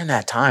 During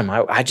that time,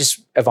 I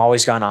just have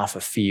always gone off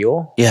of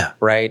feel. Yeah.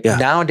 Right. Yeah.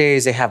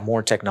 Nowadays they have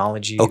more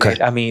technology. Okay.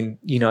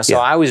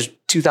 I was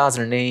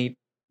 2008,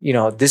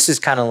 this is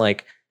kind of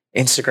like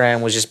Instagram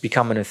was just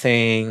becoming a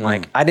thing.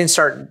 Like I didn't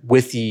start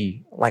with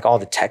all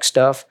the tech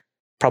stuff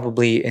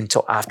probably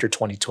until after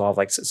 2012,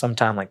 like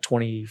sometime like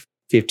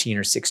 2015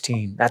 or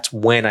 16. That's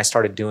when I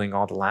started doing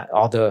all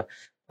the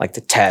like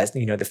the test,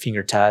 the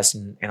finger test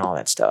and all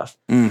that stuff.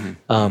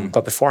 Mm-hmm.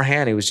 But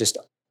beforehand, it was just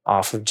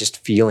off of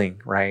just feeling,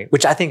 right?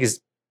 Which I think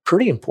is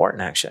pretty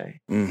important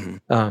actually.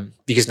 Mm-hmm.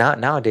 Because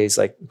nowadays,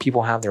 like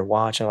people have their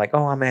watch and like,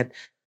 oh, I'm at,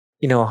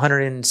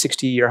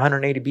 160 or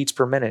 180 beats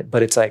per minute.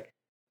 But it's like,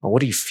 well,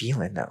 what are you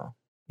feeling though?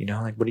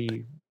 Like, what are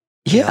you?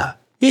 Yeah.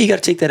 Yeah. You got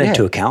to take that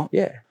into account.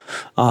 Yeah.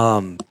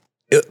 What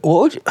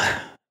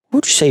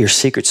would you say your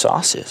secret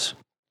sauce is?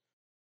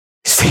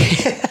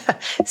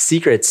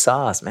 Secret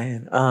sauce,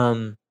 man.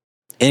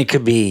 And it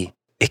could be,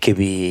 what do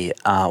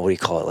you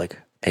call it? Like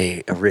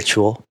a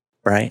ritual,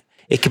 right?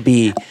 It could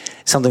be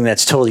something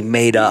that's totally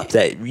made up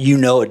that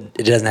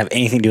it doesn't have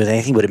anything to do with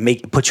anything, but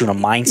it puts you in a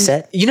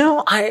mindset.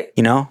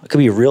 It could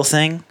be a real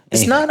thing.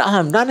 It's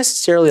not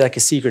necessarily like a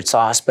secret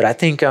sauce, but I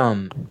think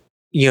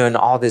in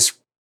all this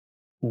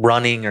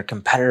running or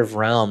competitive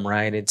realm,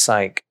 right? It's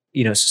like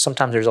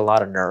sometimes there's a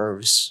lot of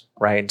nerves,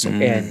 right?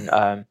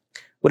 And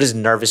what is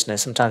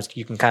nervousness? Sometimes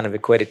you can kind of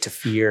equate it to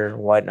fear and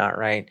whatnot,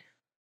 right?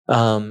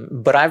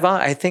 But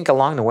I think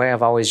along the way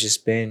I've always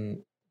just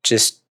been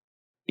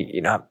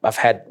I've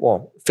had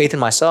faith in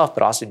myself,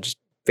 but also just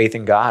faith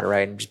in God,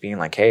 right? And just being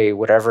like, hey,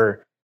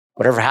 whatever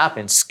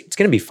happens, it's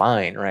gonna be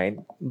fine, right?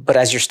 But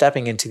as you're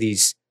stepping into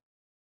these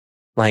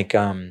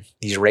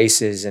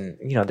races, and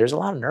there's a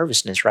lot of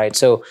nervousness, right?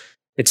 So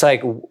it's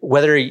like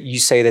whether you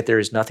say that there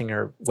is nothing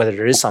or whether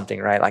there is something,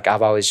 right? Like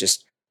I've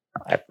always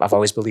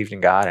believed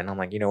in God, and I'm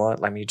like, you know what?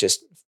 Let me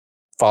just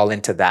fall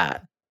into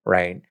that,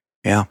 right?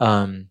 Yeah.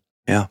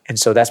 Yeah. And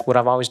so that's what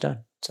I've always done.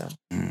 So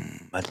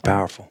that's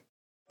powerful.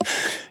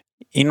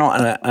 And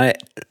I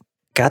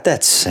got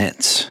that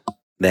sense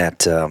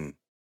that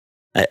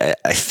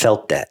I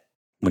felt that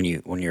when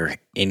you're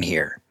in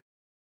here.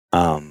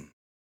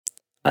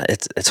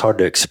 It's hard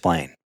to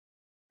explain.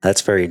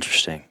 That's very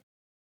interesting.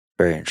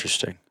 Very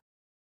interesting.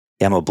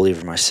 Yeah, I'm a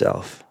believer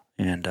myself,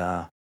 and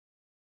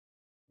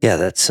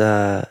that's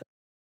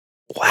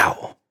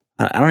wow.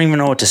 I don't even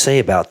know what to say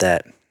about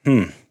that.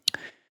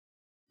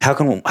 how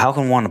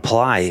can one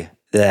apply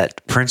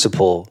that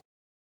principle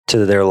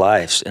to their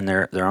lives and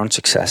their own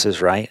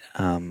successes, right?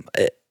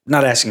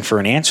 Not asking for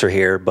an answer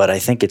here, but I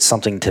think it's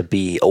something to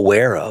be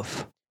aware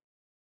of.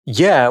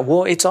 Yeah,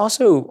 well, it's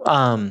also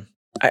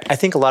I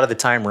think a lot of the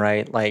time,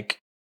 right? Like,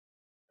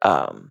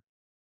 so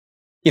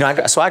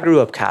I grew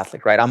up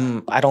Catholic, right?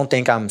 I don't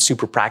think I'm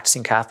super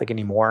practicing Catholic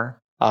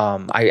anymore.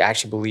 I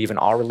actually believe in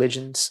all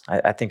religions.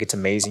 I think it's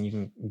amazing. You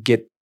can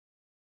get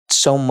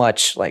so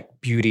much like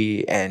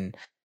beauty and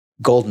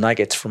gold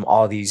nuggets from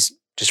all these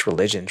just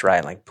religions,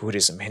 right? Like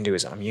Buddhism,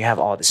 Hinduism. I mean, you have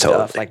all this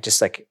stuff, like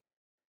just like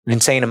an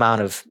insane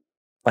amount of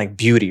like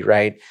beauty,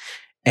 right?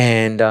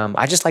 And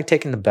I just like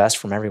taking the best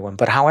from everyone.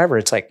 But however,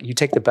 it's like you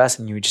take the best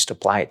and you just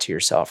apply it to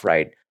yourself,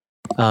 right?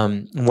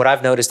 What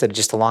I've noticed that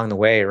just along the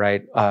way,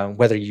 right,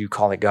 whether you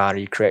call it God or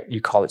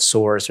you call it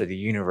source or the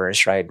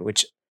universe, right,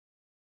 which,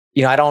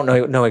 I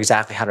don't know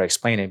exactly how to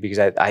explain it, because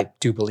I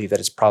do believe that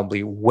it's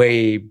probably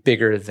way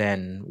bigger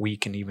than we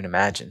can even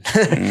imagine,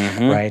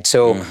 right?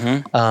 So,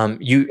 and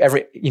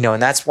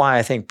that's why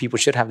I think people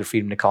should have the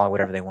freedom to call it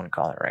whatever they want to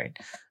call it, right?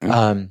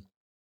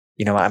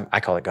 I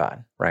call it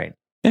God, right?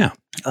 Yeah.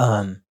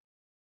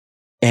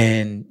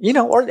 And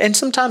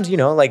sometimes,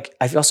 like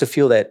I also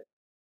feel that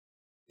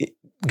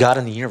God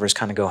and the universe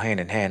kind of go hand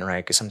in hand,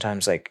 right? Because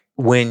sometimes, like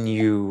when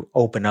you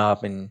open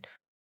up and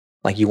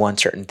like you want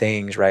certain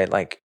things, right?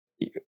 Like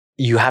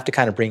you have to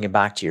kind of bring it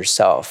back to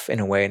yourself in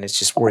a way, and it's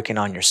just working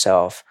on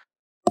yourself,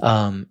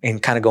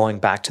 and kind of going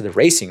back to the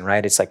racing,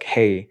 right? It's like,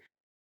 hey,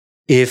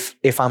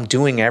 if I'm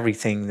doing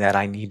everything that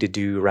I need to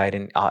do, right,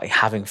 and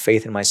having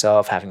faith in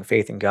myself, having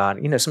faith in God,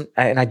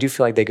 and I do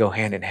feel like they go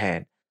hand in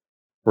hand,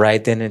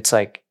 right? Then it's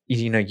like,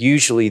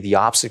 usually the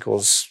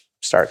obstacles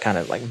start kind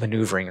of like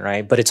maneuvering,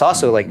 right? But it's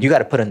also like you got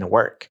to put in the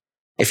work.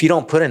 If you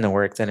don't put in the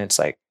work, then it's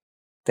like,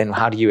 then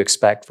how do you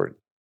expect for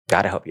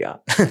God to help you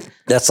out?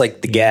 That's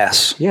like the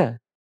gas. Yeah.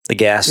 The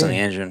gas in the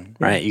engine,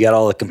 right? You got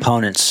all the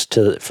components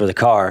for the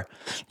car.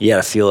 You got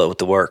to fuel it with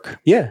the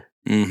work. Yeah.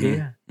 Mm-hmm.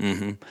 Yeah.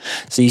 Mm-hmm.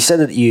 So you said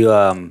that you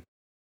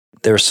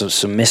there were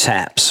some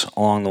mishaps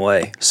along the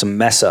way, some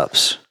mess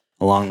ups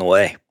along the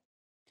way.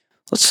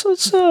 Let's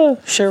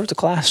share with the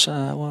class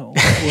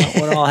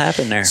what all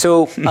happened there.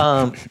 So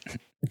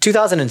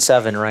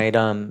 2007, right?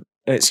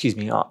 Excuse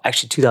me.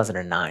 Actually,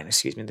 2009.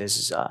 Excuse me. This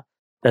is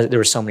there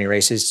were so many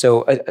races.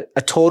 So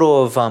a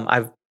total of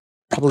I've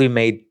probably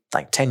made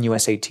like 10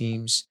 USA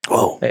teams.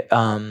 Whoa.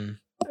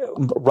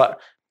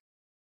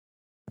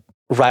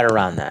 Right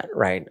around that,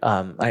 right?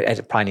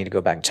 I probably need to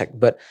go back and check.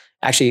 But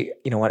actually,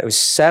 you know what? It was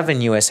 7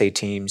 USA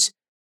teams.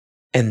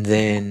 And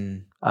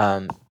then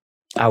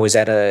I was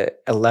at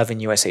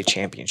 11 USA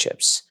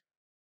championships.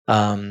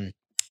 But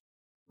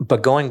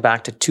going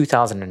back to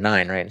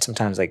 2009, right? And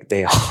sometimes like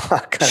they all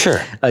kind of, sure.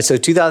 So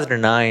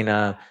 2009,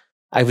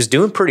 I was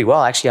doing pretty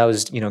well. Actually, I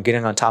was,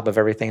 getting on top of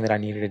everything that I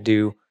needed to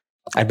do.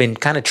 I've been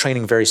kind of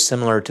training very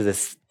similar to the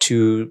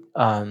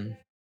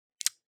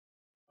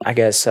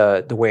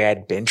way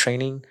I'd been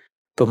training,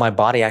 but my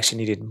body actually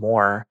needed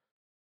more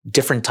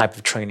different type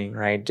of training,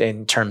 right?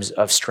 In terms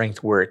of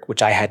strength work,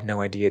 which I had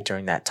no idea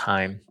during that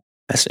time.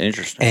 That's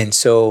interesting. And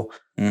so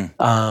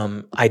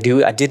I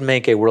did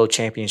make a world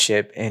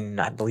championship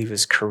in, I believe it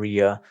was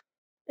Korea,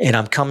 and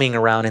I'm coming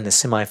around in the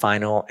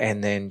semifinal,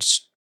 and then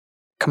just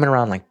coming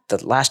around like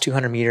the last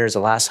 200 meters, the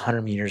last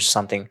 100 meters,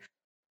 something.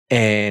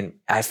 And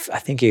I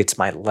think it's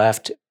my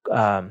left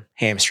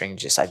hamstring.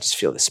 I just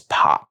feel this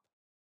pop,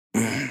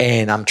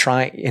 and I'm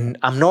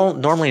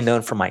normally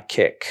known for my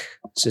kick.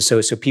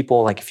 So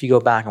people, like, if you go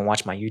back and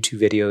watch my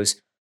YouTube videos,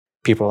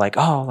 people are like,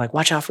 oh, like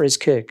watch out for his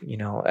kick.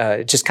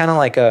 Just kind of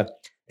like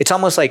it's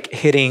almost like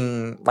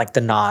hitting like the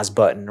NOS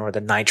button or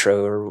the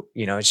nitro, or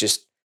it's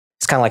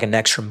kind of like an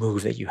extra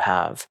move that you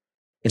have.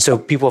 And so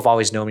people have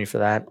always known me for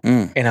that.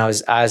 And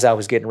as I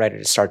was getting ready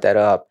to start that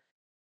up,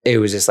 it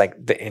was just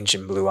like the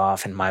engine blew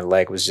off and my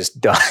leg was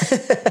just done.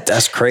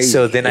 That's crazy.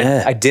 So then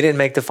I didn't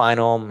make the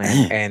final,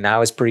 and that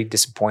was pretty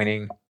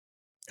disappointing,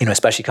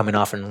 especially coming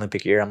off an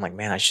Olympic year. I'm like,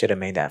 man, I should have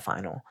made that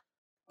final.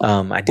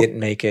 I didn't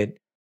make it.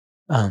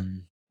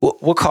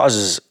 What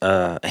causes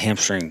a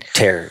hamstring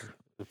tear?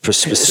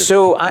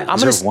 So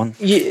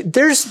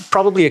there's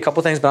probably a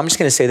couple things, but I'm just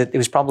going to say that it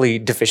was probably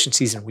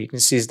deficiencies and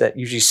weaknesses that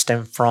usually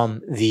stem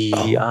from the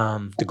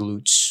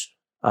glutes.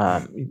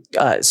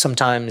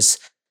 Sometimes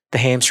the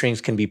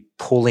hamstrings can be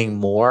pulling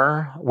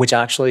more, which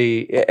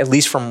actually, at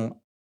least from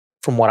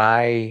what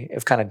I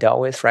have kind of dealt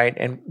with, right?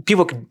 And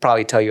people could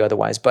probably tell you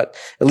otherwise, but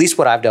at least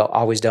what I've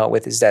always dealt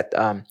with is that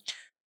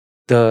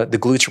the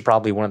glutes are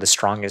probably one of the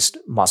strongest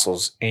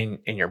muscles in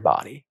your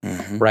body,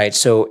 right?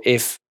 So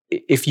if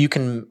you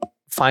can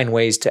find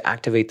ways to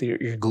activate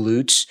your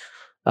glutes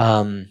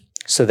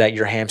so that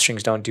your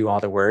hamstrings don't do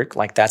all the work,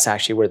 like that's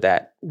actually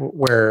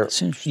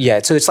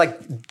so it's like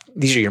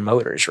these are your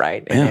motors,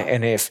 right? Yeah.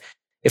 And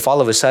if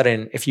all of a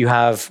sudden, if you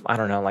have, I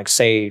don't know, like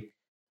say,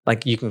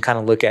 like you can kind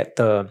of look at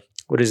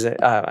what is it?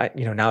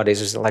 Nowadays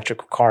there's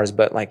electrical cars,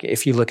 but like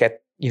if you look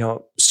at,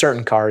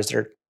 certain cars that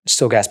are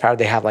still gas powered,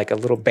 they have like a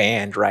little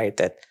band, right?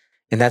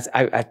 That's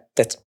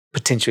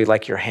potentially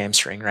like your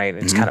hamstring, right?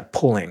 It's kind of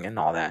pulling and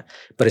all that,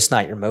 but it's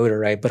not your motor,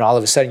 right? But all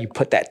of a sudden you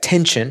put that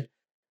tension,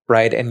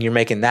 right? And you're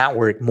making that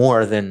work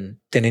more than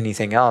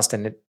anything else,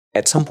 then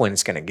at some point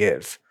it's going to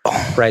give,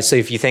 right? So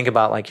if you think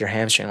about like your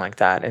hamstring like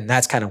that, and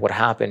that's kind of what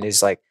happened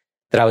is like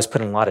that I was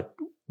putting a lot of,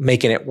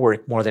 making it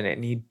work more than it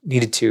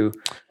needed to,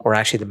 or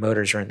actually the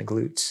motors are in the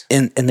glutes.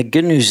 And the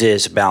good news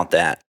is about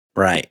that,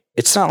 right?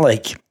 It's not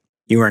like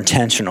you were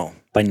intentional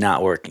by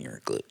not working your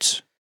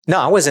glutes. No,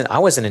 I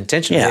wasn't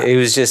intentional. Yeah. It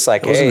was just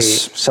like, it wasn't a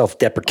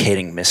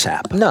self-deprecating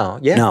mishap. No,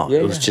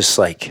 it was just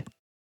like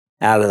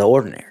out of the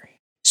ordinary.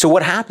 So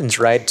what happens,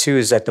 right, too,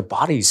 is that the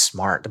body's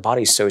smart. The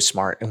body's so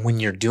smart. And when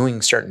you're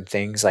doing certain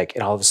things, like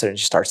it all of a sudden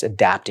just starts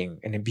adapting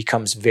and it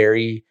becomes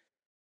very,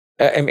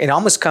 it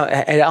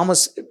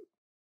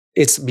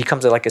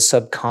becomes like a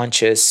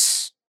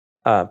subconscious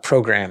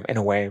program in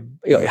a way.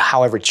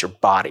 However, it's your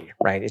body,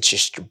 right? It's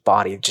just your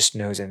body. It just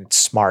knows and it's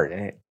smart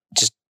and it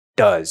just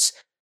does.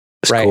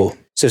 That's right. Cool.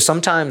 So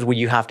sometimes what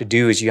you have to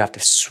do is you have to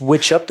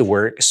switch up the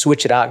work,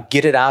 switch it out,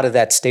 get it out of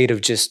that state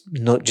of just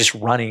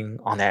running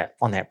on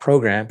that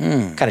program,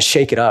 kind of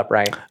shake it up,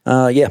 right? Yeah,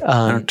 I know what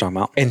I'm talking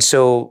about. And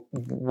so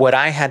what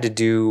I had to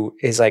do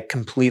is like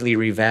completely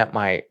revamp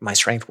my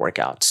strength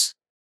workouts.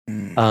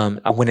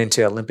 I went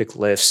into Olympic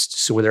lifts,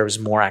 so where there was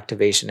more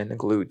activation in the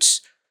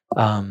glutes,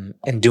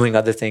 and doing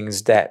other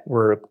things that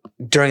were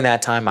during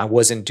that time. I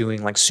wasn't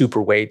doing like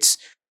super weights.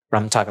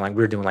 I'm talking like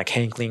we were doing like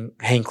hang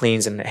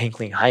cleans and hang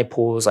clean high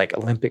pulls, like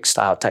Olympic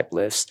style type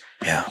lifts.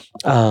 Yeah.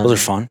 Those are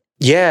fun.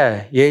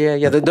 Yeah.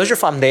 Those are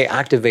fun. They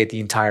activate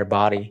the entire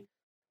body.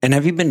 And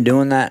have you been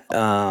doing that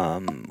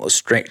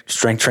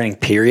strength training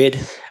period,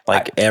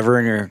 like ever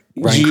in your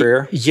running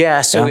career?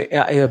 Yeah. So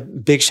a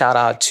big shout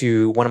out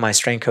to one of my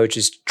strength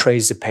coaches, Trey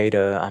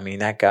Zepeda. I mean,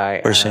 that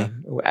guy. Where's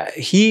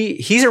he?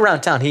 He's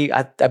around town.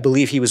 I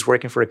believe he was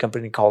working for a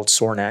company called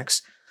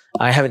Sornex.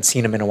 I haven't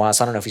seen him in a while,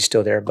 so I don't know if he's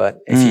still there, but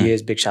if he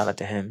is, big shout out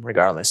to him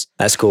regardless.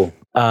 That's cool.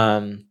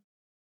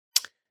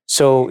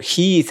 So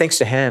thanks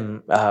to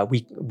him, I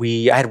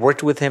had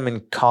worked with him in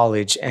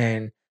college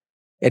and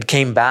it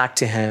came back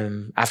to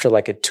him after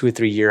like a 2 or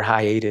 3 year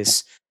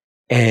hiatus,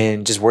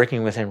 and just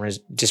working with him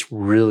just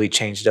really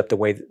changed up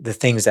the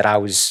things that I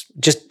was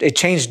it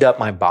changed up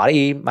my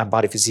body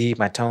physique,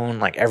 my tone,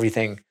 like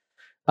everything.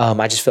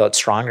 I just felt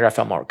stronger. I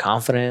felt more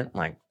confident.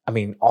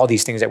 All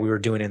these things that we were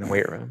doing in the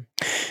weight room.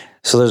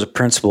 So there's a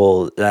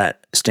principle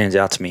that stands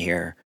out to me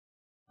here.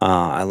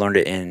 I learned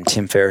it in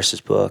Tim Ferriss's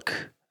book,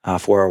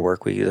 4 Hour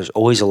Work Week. There's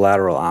always a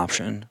lateral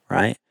option,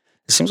 right?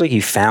 It seems like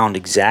you found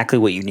exactly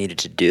what you needed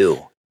to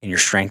do in your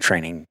strength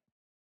training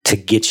to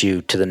get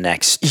you to the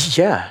next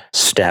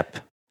step,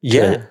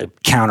 to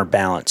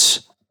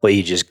counterbalance what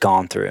you just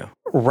gone through.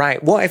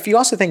 Right. Well, if you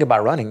also think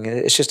about running,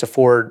 it's just a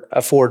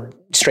forward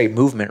straight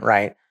movement,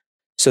 right?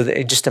 So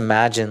just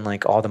imagine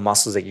like all the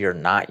muscles that you're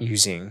not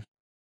using,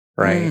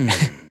 right?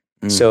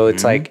 So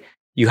it's like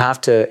you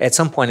have to, at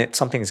some point,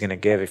 something is going to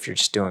give if you're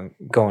just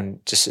going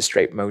just a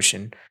straight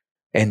motion.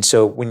 And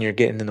so when you're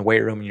getting in the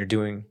weight room and you're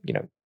doing,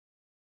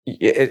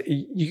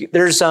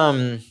 there's,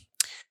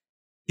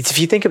 if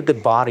you think of the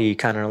body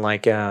kind of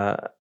like,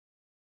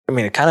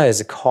 it kind of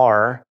is a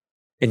car,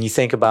 and you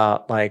think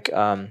about like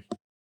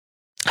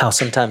how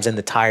sometimes in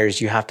the tires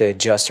you have to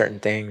adjust certain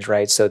things,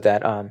 right? So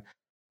that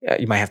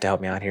you might have to help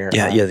me out here.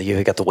 Yeah,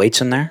 you got the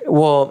weights in there?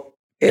 Well,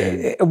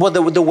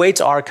 the weights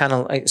are kind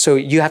of like, so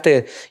you have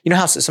to,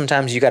 how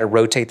sometimes you got to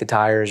rotate the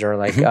tires or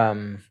like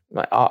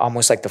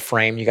almost like the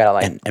frame, you got to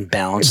like and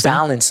balance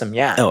them.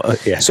 Yeah. Oh,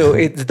 yeah. So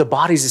the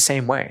body's the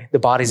same way. The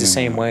body's the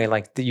same way.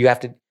 Like you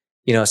have to,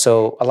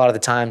 so a lot of the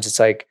times it's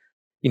like,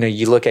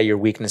 you look at your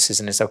weaknesses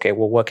and it's okay,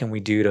 well, what can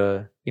we do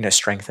to,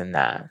 strengthen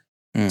that?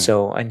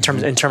 So in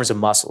terms of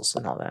muscles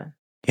and all that.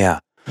 Yeah.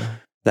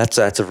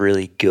 That's a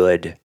really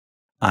good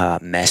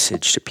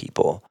message to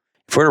people.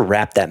 If we were to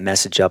wrap that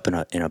message up in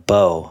a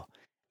bow,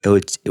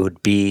 it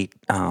would be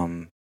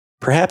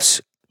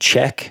perhaps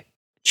check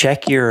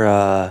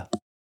your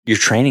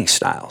training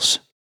styles.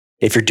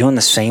 If you're doing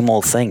the same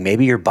old thing,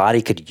 maybe your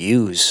body could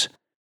use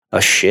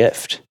a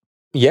shift.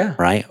 Yeah.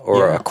 Right?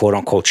 Or a quote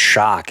unquote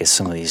shock, as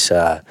some of these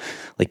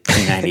like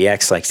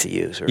P90X likes to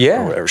use,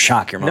 or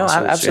shock your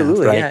muscles. No,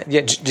 absolutely. Right?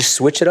 Yeah. Just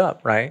switch it up,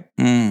 right?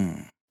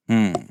 And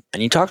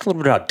you talked a little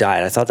bit about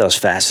diet. I thght that was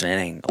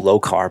fascinating. A low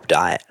carb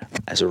diet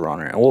as a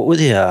runner. And what were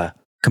the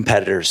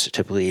competitors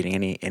typically eating?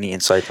 Any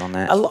insight on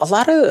that? A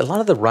lot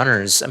of the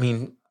runners,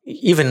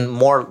 even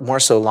more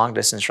so long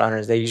distance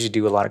runners, they usually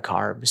do a lot of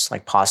carbs,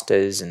 like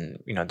pastas and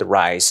the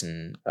rice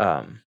and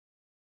probably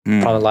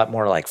a lot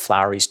more like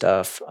floury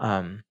stuff.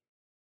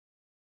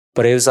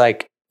 But it was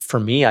like,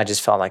 for me, I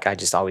just felt like I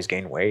just always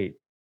gained weight.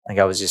 Like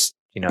I was just,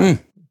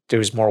 there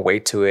was more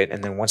weight to it.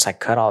 And then once I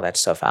cut all that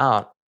stuff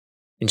out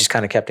and just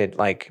kind of kept it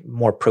like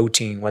more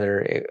protein,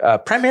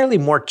 primarily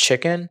more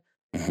chicken.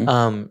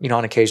 On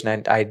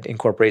occasion I'd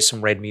incorporate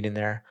some red meat in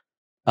there.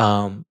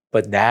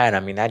 But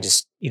that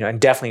just, and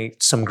definitely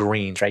some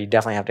greens, right? You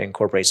definitely have to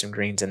incorporate some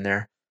greens in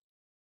there.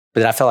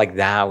 But I felt like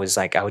that was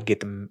like, I would get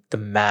the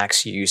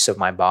max use of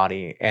my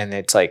body. And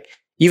it's like,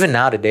 even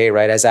now today,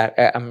 right? As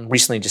I'm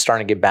recently just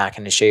starting to get back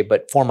into shape,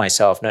 but for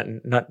myself,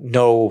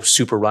 no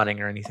super running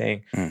or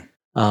anything,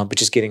 but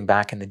just getting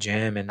back in the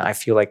gym. And I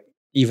feel like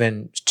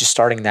even just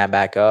starting that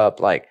back up,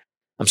 like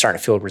I'm starting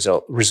to feel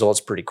results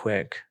pretty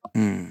quick.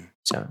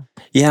 So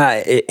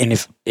yeah, and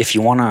if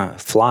you want to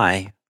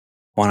fly,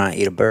 why not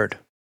eat a bird?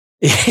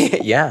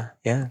 yeah.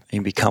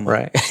 And become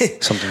right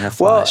something that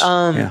flies.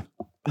 Well,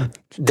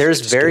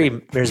 there's very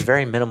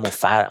minimal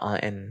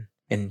fat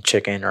in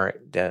chicken or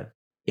in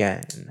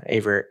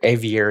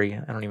aviary.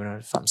 I don't even know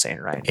if I'm saying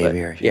it right.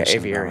 Aviary,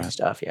 aviary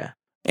stuff. Yeah.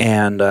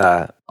 And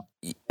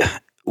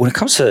when it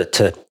comes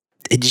to,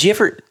 did you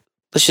ever?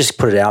 Let's just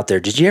put it out there.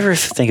 Did you ever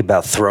think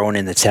about throwing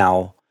in the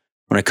towel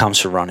when it comes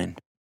to running?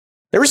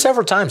 There were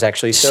several times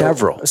actually.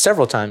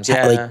 Several times.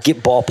 Yeah. Like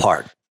get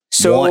ballpark.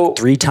 So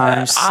 3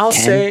 times. I'll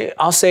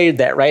say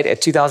that right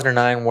at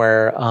 2009,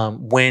 where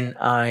when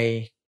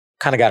I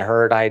kind of got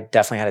hurt, I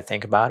definitely had to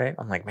think about it.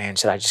 I'm like, man,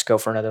 should I just go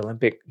for another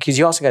Olympic? Because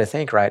you also got to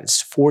think, right?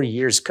 It's 4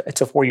 years.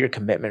 It's a 4-year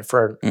commitment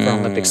for an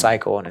Olympic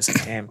cycle, and it's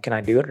like, damn, can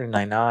I do it or can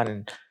I not?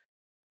 And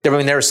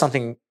there was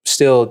something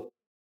still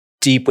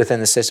deep within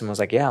the system. I was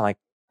like, yeah, like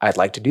I'd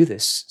like to do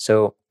this.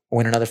 So I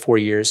went another 4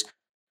 years.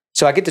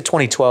 So I get to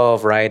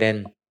 2012, right,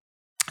 and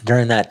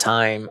during that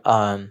time,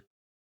 I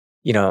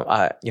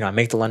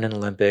make the London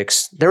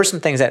Olympics. There were some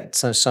things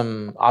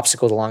some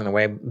obstacles along the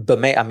way,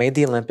 but I made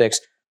the Olympics.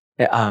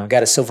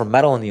 Got a silver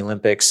medal in the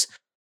Olympics.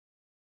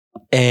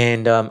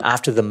 And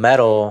after the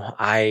medal,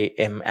 I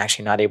am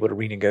actually not able to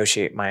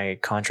renegotiate my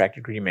contract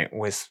agreement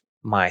with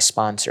my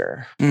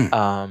sponsor.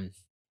 And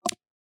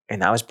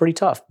that was pretty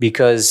tough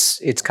because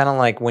it's kind of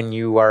like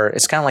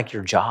it's kind of like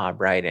your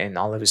job, right? And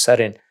all of a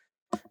sudden,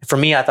 for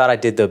me, I thought I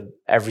did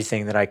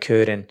everything that I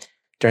could. And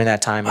during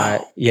that time,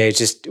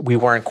 we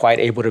weren't quite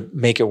able to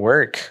make it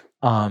work.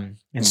 And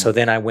so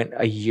then I went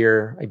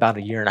about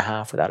a year and a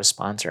half without a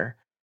sponsor.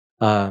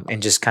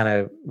 And just kind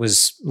of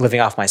was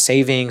living off my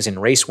savings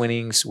and race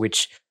winnings,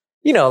 which,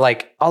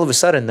 like all of a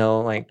sudden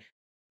though, like,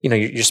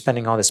 you're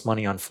spending all this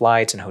money on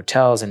flights and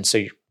hotels. And so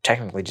you're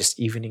technically just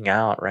evening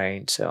out.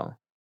 Right. So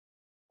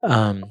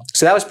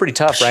that was pretty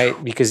tough. Right.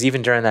 Because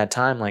even during that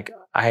time, like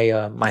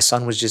my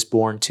son was just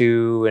born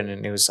too.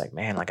 And it was like,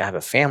 man, like I have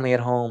a family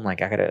at home.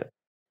 Like I got to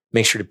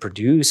make sure to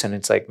produce. And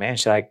it's like, man,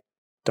 should I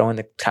throw in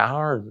the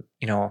towel?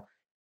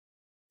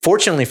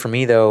 Fortunately for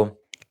me though.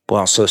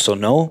 Well, so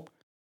no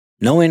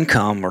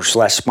income or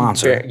 /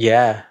 sponsor.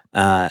 Yeah.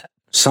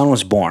 Son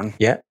was born.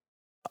 Yeah.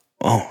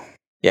 Oh.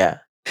 Yeah.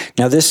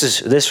 Now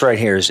this right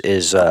here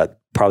is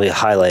probably a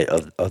highlight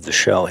of the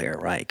show here,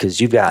 right?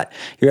 Because you're at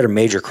a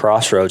major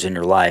crossroads in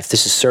your life.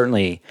 This is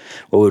certainly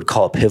what we would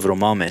call a pivotal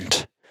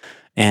moment.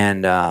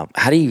 And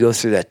how do you go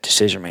through that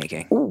decision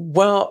making?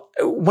 Well,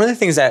 one of the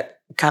things that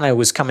kind of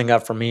was coming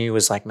up for me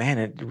was like, man,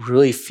 it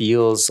really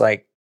feels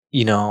like,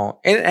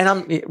 and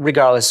I'm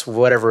regardless of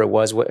whatever it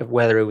was,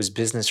 whether it was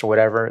business or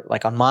whatever,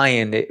 like on my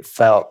end, it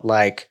felt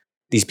like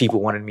these people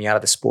wanted me out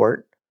of the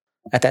sport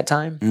at that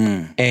time.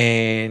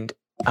 And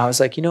I was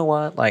like, you know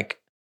what?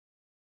 Like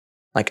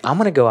I'm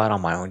going to go out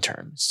on my own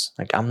terms.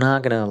 Like, I'm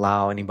not going to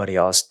allow anybody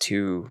else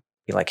to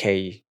be like,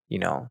 hey,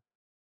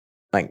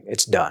 like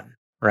it's done.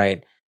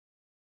 Right.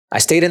 I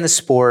stayed in the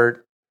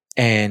sport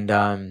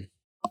and,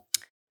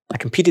 I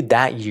competed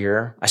that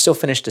year. I still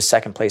finished the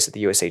second place at the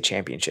USA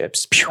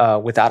Championships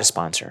without a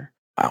sponsor.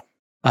 Wow.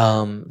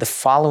 The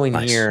following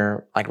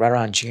year, like right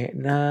around it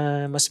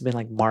must have been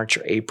like March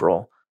or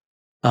April.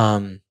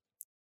 My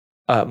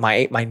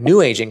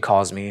new agent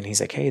calls me and he's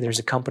like, "Hey, there's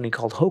a company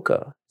called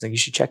Hoka. He's like, you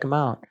should check them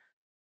out.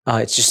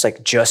 It's just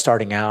like just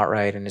starting out,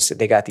 right? And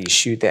they got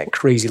that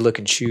crazy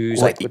looking shoes,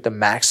 like with the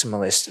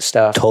maximalist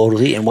stuff.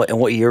 Totally. And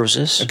what year was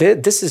this?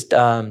 This is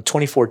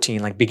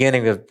 2014, like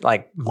beginning of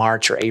like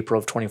March or April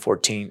of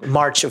 2014.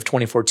 March of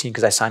 2014,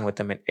 because I signed with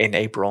them in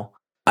April.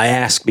 I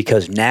ask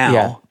because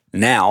now,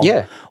 in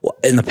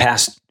the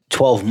past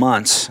 12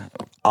 months,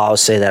 I'll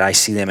say that I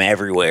see them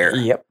everywhere.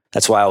 Yep.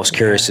 That's why I was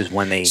curious is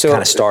when they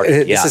kind of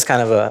started. This is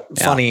kind of a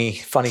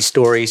funny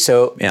story.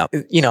 So,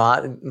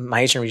 my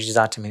agent reaches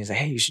out to me and he's like,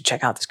 "Hey, you should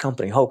check out this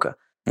company, Hoka."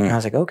 And I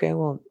was like, "Okay,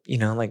 well,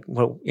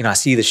 I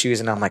see the shoes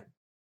and I was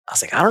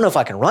like, I don't know if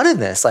I can run in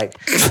this. Like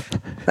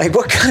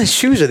what kind of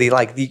shoes are they?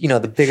 Like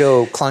the big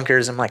old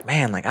clunkers." I'm like,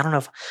 man, like, I don't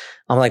know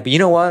I'm like, but you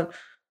know what?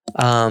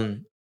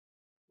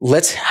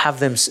 Let's have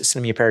them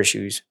send me a pair of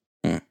shoes.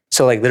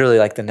 So like literally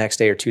like the next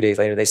day or 2 days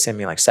later, they send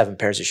me like 7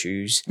 pairs of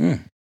shoes.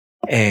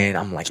 And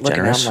I'm like, looking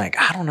around, I'm like,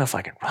 I don't know if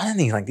I can run in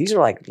these. Like, these are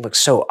like, look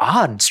so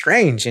odd and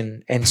strange.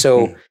 And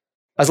so I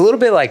was a little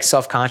bit like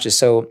self-conscious.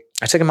 So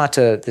I took him out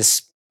to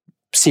this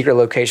secret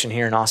location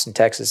here in Austin,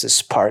 Texas,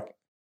 this park.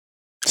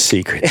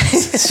 Secret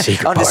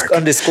park.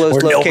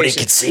 Undisclosed where location. Nobody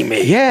can see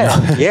me.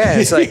 Yeah. Yeah.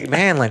 It's like,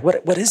 man, like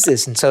what is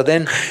this? And so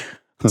then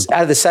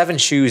out of the 7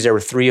 shoes, there were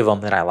 3 of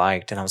them that I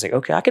liked. And I was like,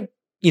 okay, I could,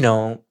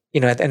 and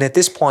at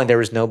this point there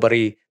was no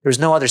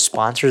other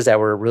sponsors that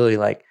were really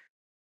like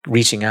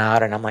reaching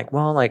out. And I'm like,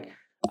 well, like,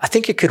 I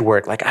think it could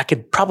work. Like I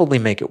could probably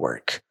make it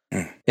work.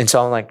 And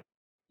so I'm like,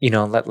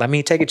 let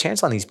me take a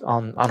chance on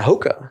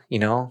Hoka,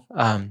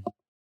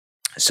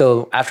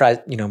 So after I,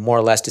 more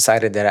or less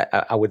decided that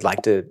I would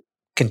like to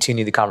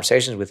continue the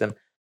conversations with him,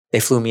 they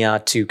flew me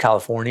out to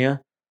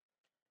California,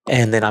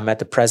 and then I met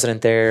the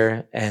president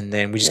there, and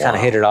then we just kind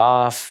of hit it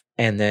off.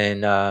 And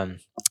then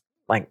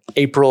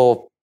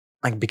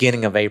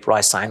beginning of April,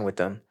 I signed with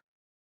them.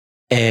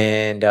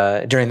 And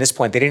during this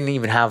point, they didn't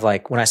even have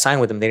when I signed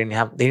with them, they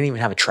didn't even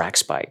have a track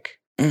spike.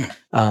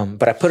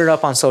 But I put it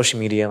up on social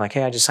media, like,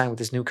 hey, I just signed with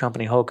this new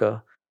company,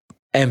 Hoka.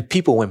 And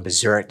people went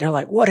berserk. They're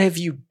like, what have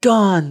you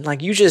done?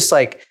 You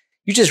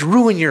just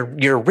ruined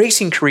your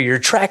racing career, your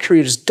track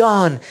career is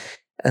done.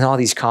 And all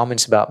these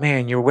comments about,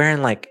 man, you're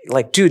wearing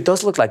dude,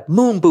 those look like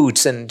moon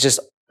boots, and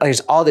just there's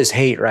all this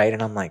hate, right?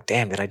 And I'm like,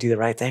 damn, did I do the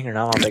right thing or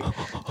not?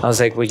 I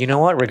was like, well, you know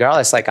what?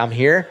 Regardless, I'm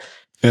here.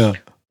 Yeah.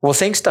 Well,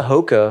 thanks to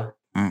Hoka,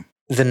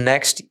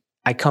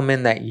 I come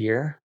in that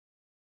year,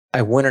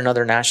 I win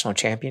another national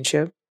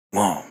championship.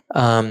 Wow.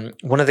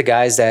 One of the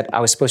guys that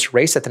I was supposed to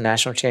race at the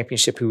national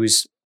championship, who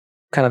was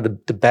kind of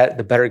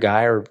the better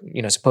guy, or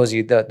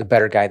supposedly the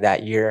better guy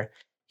that year,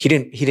 he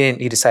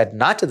decided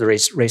not to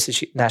race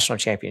the national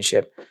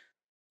championship.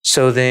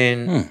 So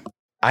then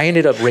I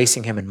ended up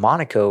racing him in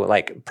Monaco,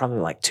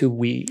 probably 2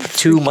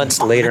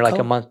 months later,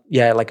 a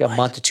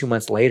month to 2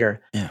 months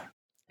later. Yeah.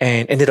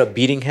 And ended up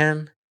beating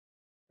him.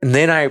 And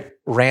then I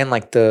ran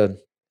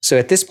so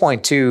at this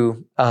point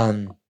too,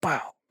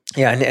 wow.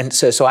 Yeah. And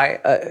so I,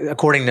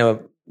 according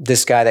to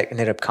this guy that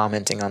ended up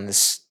commenting on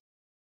this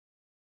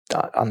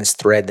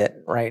thread, that,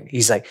 right,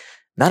 he's like,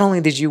 not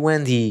only did you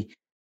win the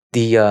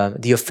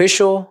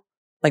official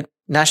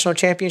national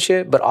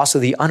championship, but also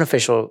the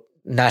unofficial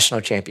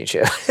national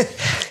championship.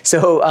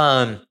 So,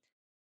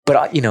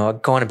 but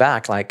going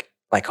back,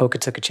 Hoka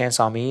took a chance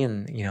on me,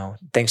 and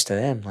thanks to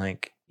them,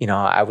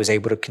 I was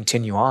able to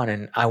continue on,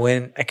 and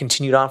I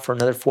continued on for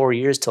another 4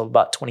 years till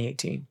about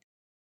 2018.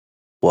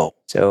 Whoa.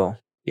 So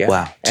yeah.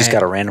 Wow. Just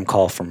got a random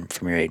call from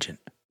your agent.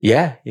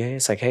 Yeah. Yeah.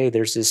 It's like, hey,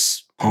 there's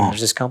this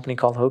company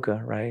called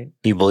Hoka, right?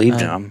 You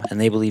believed in them, and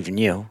they believed in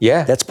you.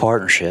 Yeah. That's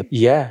partnership.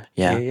 Yeah.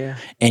 Yeah. Yeah.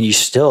 And you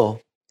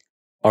still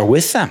are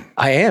with them.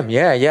 I am.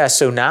 Yeah. Yeah.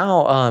 So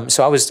now,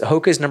 so I was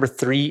Hoka's number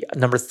three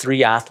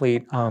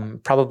athlete,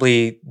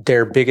 probably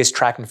their biggest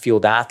track and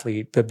field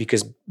athlete, but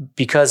because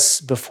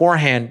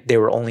beforehand they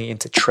were only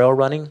into trail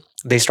running.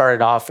 They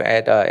started off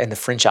in the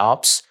French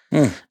Alps,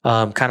 kind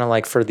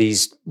of for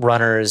these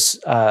runners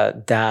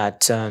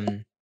that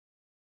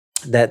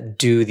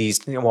do these.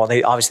 Well,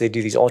 they obviously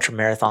do these ultra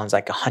marathons,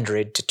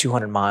 100 to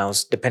 200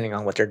 miles, depending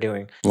on what they're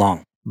doing.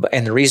 Long.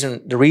 And the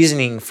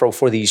reasoning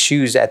for these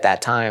shoes at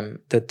that time,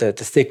 the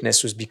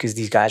thickness, was because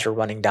these guys were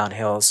running down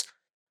hills,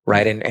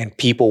 right? And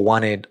people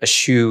wanted a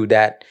shoe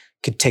that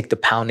could take the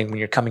pounding when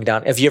you're coming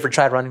down. Have you ever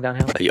tried running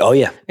downhill? Oh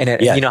yeah.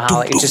 And you know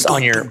how it's just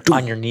on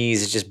your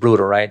knees, it's just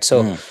brutal, right?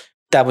 So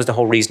that was the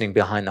whole reasoning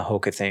behind the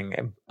Hoka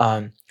thing.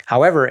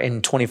 However,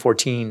 in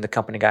 2014, the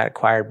company got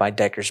acquired by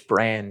Decker's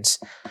Brands.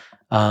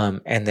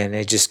 And then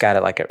they just got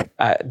it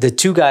the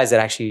two guys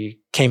that actually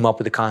came up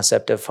with the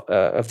concept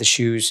of the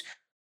shoes,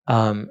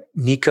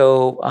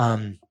 Nico, what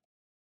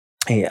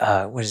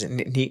is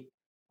it?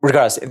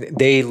 Regardless,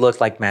 they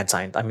look like mad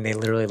science. I mean, they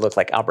literally look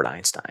like Albert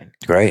Einstein.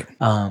 Great.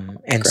 And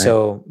Great.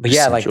 so, but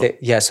yeah, Essential.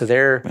 so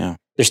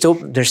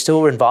they're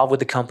still involved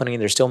with the company.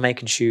 They're still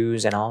making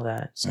shoes and all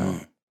that. So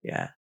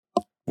yeah.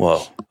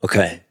 Whoa.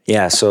 Okay.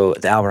 Yeah. So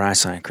the Albert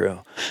Einstein crew,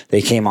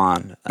 they came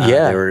on.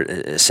 They were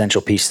an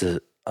essential piece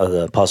of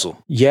the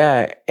puzzle.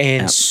 Yeah.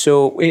 And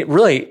so it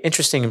really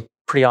interesting and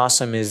pretty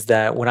awesome is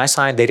that when I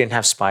signed, they didn't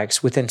have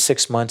spikes. Within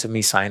 6 months of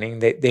me signing,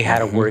 they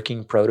had a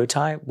working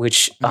prototype,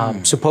 which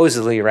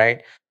supposedly,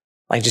 right,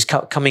 just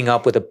coming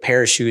up with a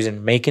pair of shoes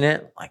and making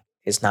it,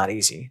 is not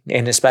easy.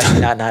 And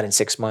especially not in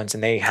 6 months.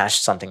 And they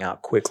hashed something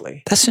out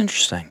quickly. That's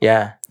interesting.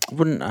 Yeah. I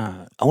wouldn't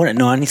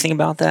know anything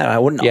about that. I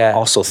wouldn't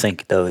also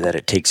think, though, that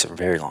it takes a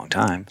very long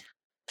time.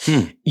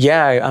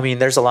 Yeah. I mean,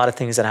 there's a lot of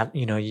things that have,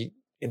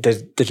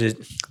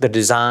 the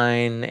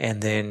design,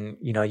 and then,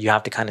 you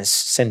have to kind of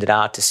send it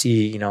out to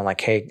see,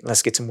 hey,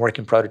 let's get some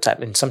working prototype.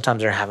 And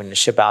sometimes they're having to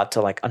ship out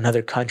to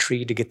another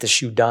country to get the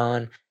shoe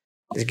done.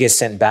 It gets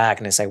sent back,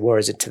 and it's like, where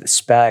is it to the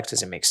specs?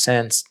 Does it make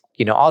sense?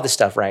 All this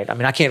stuff, right? I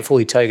mean, I can't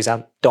fully tell you because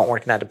I don't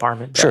work in that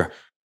department. But, sure.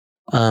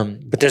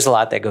 But there's a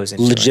lot that goes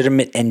into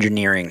legitimate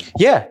engineering.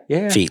 Yeah.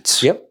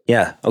 Feats. Yep.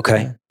 Yeah.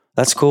 Okay. Yeah.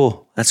 That's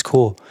cool.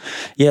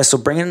 Yeah. So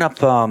bringing it up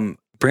to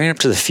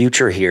the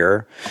future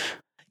here,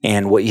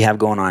 and what you have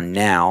going on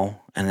now,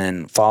 and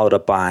then followed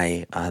up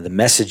by the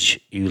message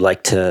you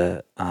like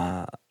to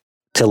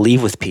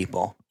leave with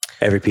people,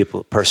 every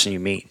person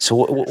you meet. So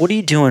what are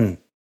you doing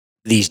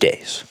these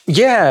days?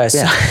 Yeah.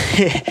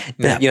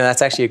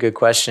 That's actually a good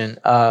question.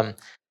 I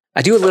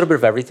do a little bit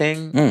of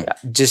everything.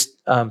 Just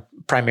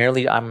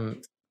primarily,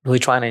 I'm really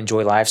trying to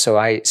enjoy life. So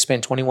I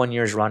spent 21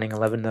 years running,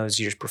 11 of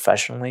those years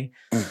professionally.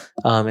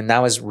 And that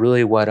was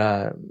really what,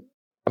 that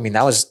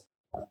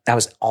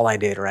was all I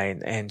did, right?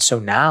 And so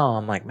now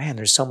I'm like, man,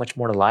 there's so much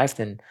more to life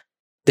than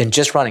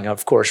just running.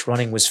 Of course,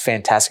 running was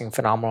fantastic and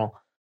phenomenal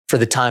for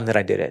the time that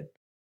I did it.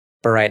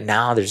 But right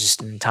now there's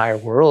just an entire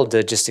world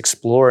to just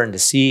explore and to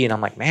see. And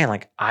I'm like, man,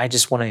 like I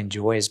just want to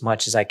enjoy as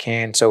much as I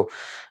can. So,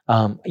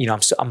 you know,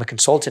 I'm a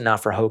consultant now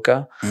for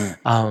Hoka.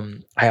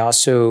 I'm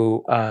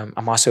also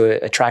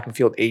a track and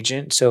field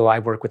agent. So I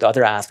work with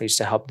other athletes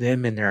to help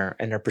them in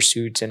their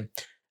pursuits. And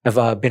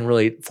I've been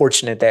really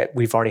fortunate that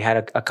we've already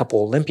had a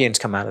couple Olympians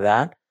come out of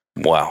that.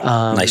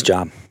 Wow. Nice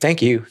job.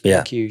 Thank you. Yeah.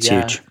 Thank you. It's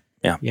huge.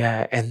 Yeah.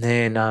 Yeah. And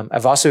then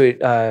I've also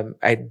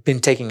I've been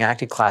taking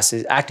acting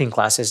classes,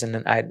 and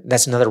then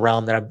that's another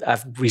realm that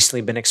I've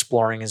recently been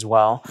exploring as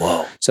well.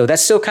 Whoa. So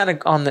that's still kind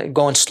of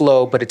going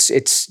slow, but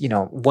it's you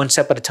know, one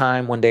step at a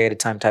time, one day at a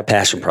time type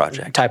Passion of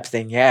project type of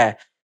thing. Yeah.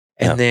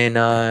 And then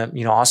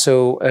you know,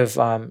 also of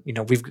you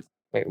know, we've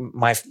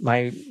my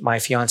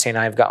fiance and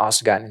I have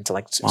also gotten into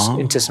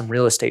into some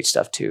real estate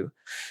stuff too.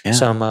 Yeah.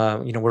 Some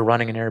you know, we're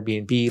running an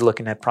Airbnb,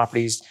 looking at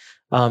properties,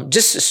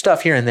 just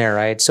stuff here and there,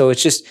 right? So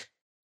it's just,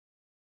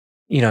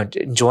 you know,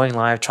 enjoying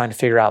life, trying to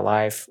figure out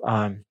life.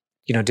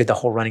 You know, did the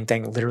whole running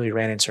thing, literally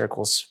ran in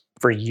circles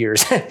for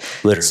years.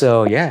 Literally.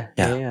 So yeah.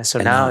 So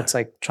and now it's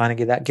like trying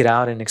to get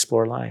out and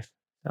explore life.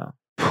 So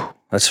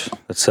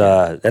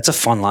that's a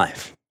fun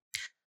life.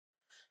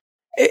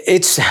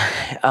 It's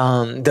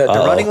the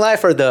running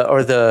life or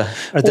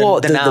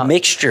the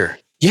mixture.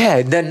 Yeah,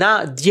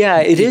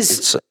 it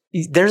is.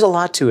 There's a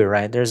lot to it,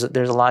 right? There's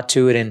a lot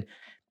to it, and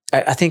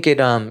I think it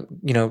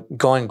you know,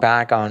 going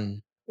back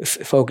on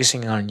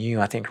focusing on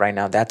you, I think right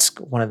now that's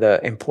one of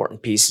the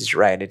important pieces,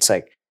 right? It's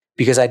like,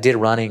 because I did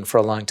running for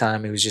a long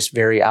time, it was just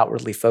very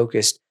outwardly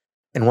focused,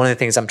 and one of the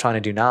things I'm trying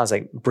to do now is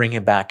like bring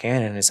it back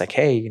in, and it's like,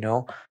 hey, you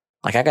know,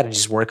 like I got to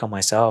just work on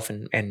myself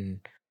and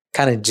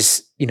kind of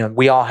just, you know,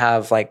 we all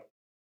have like,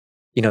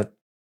 you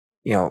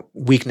know,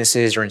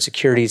 weaknesses or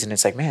insecurities. And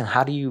it's like, man,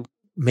 how do you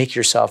make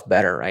yourself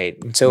better? Right.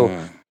 And so,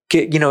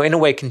 you know, in a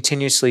way,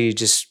 continuously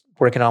just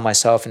working on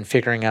myself and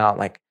figuring out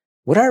like,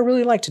 what do I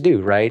really like to do?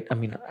 Right. I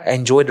mean, I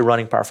enjoyed the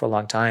running part for a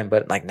long time,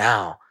 but like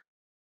now,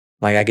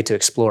 like I get to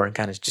explore and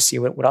kind of just see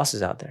what else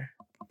is out there.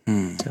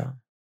 So.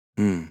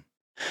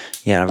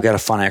 Yeah. I've got a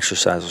fun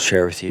exercise I'll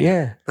share with you.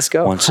 Yeah. Let's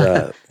go. Once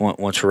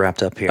we're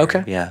wrapped up here.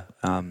 Okay. Yeah.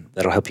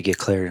 That'll help you get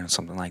clarity on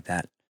something like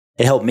that.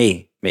 It helped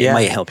me. It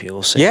might help you.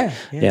 We'll see.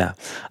 Yeah.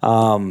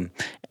 And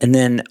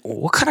then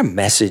what kind of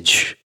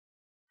message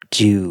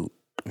do you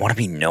want to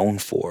be known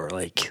for?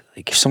 Like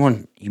if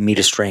someone, you meet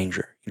a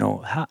stranger, you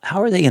know,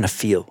 how are they going to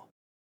feel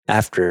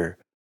after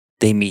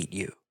they meet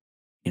you?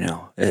 You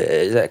know,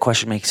 does that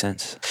question make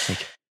sense?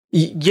 Like,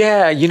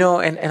 yeah, you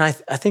know, and I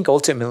think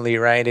ultimately,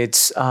 right,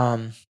 it's,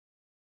 I'll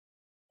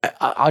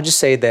just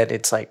say that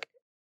it's like,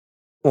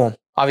 well,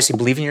 obviously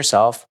believe in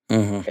yourself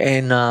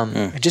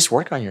and just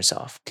work on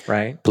yourself,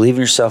 right? Believe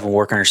in yourself and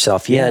work on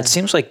yourself. Yeah, it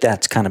seems like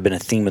that's kind of been a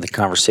theme of the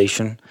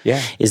conversation.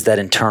 Yeah. Is that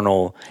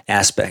internal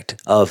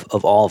aspect of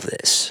all of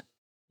this.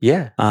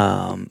 Yeah.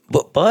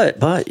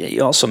 But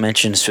you also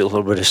mentioned a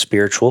little bit of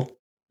spiritual,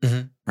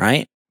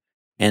 right?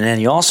 And then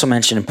you also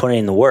mentioned putting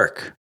in the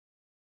work.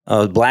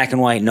 Black and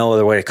white, no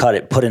other way to cut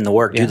it. Put in the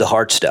work, do the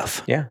hard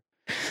stuff. Yeah.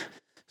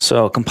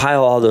 So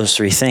compile all those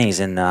three things,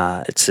 and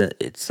it's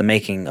the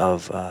making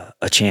of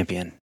a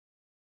champion.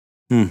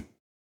 If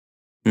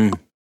you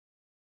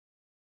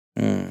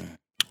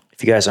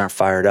guys aren't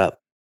fired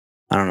up,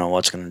 I don't know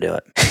what's going to do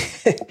it.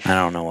 I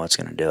don't know what's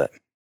going to do it.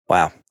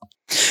 Wow.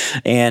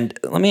 And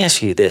let me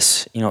ask you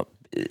this. You know,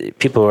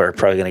 people are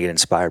probably going to get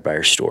inspired by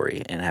your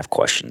story and have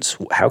questions.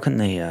 How can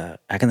they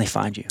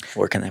find you?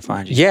 Where can they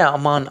find you? Yeah,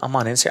 I'm on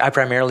Instagram. I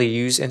primarily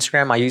use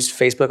Instagram. I use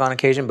Facebook on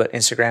occasion, but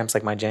Instagram's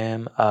like my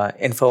jam.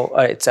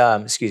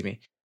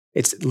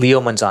 It's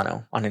Leo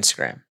Manzano on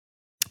Instagram.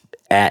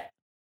 At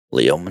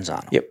Leo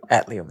Manzano. Yep,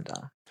 at Leo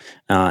Manzano.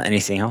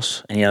 Anything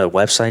else? Any other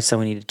websites that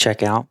we need to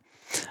check out?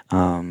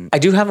 I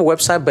do have a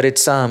website, but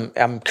it's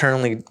I'm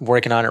currently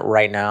working on it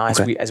right now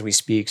as we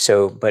speak.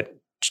 So, but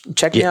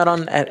check me out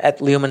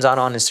at Leo Manzano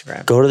on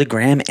Instagram. Go to the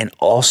gram and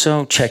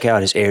also check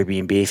out his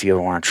Airbnb if you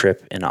ever want a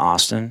trip into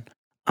Austin.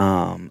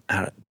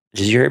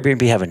 Does your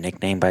Airbnb have a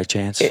nickname by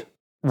chance?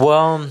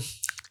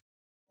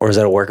 Or is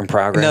that a work in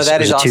progress? No,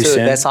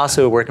 that's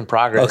also a work in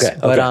progress. Okay.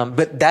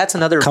 But that's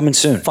another coming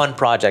soon fun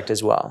project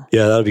as well.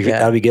 Yeah, that'll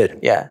be good.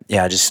 Yeah.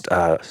 Yeah, I just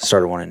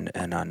started one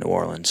in New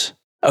Orleans.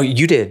 Oh,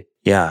 you did?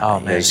 Yeah. Oh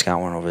man, I just got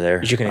one over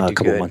there. You're gonna do a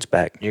couple good. months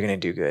back. You're gonna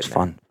do good. It's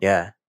fun.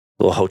 Yeah.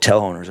 Little hotel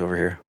owners over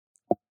here.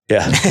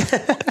 Yeah.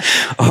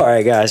 All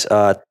right, guys.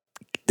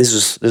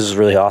 This is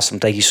really awesome.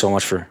 Thank you so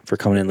much for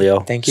coming in, Leo.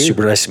 Thank you.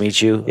 Super nice to meet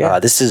you.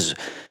 Yeah. This is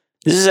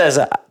as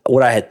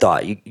what I had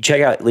thought. You check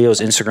out Leo's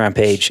Instagram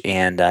page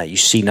and you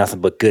see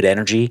nothing but good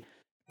energy,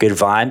 good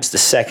vibes. The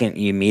second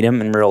you meet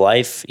him in real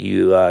life,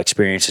 you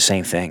experience the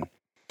same thing.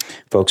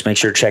 Folks, make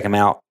sure to check him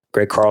out.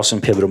 Greg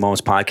Carlson, Pivotal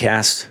Moments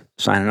Podcast.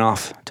 Signing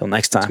off. Until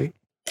next time. Sweet.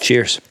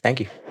 Cheers. Thank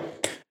you.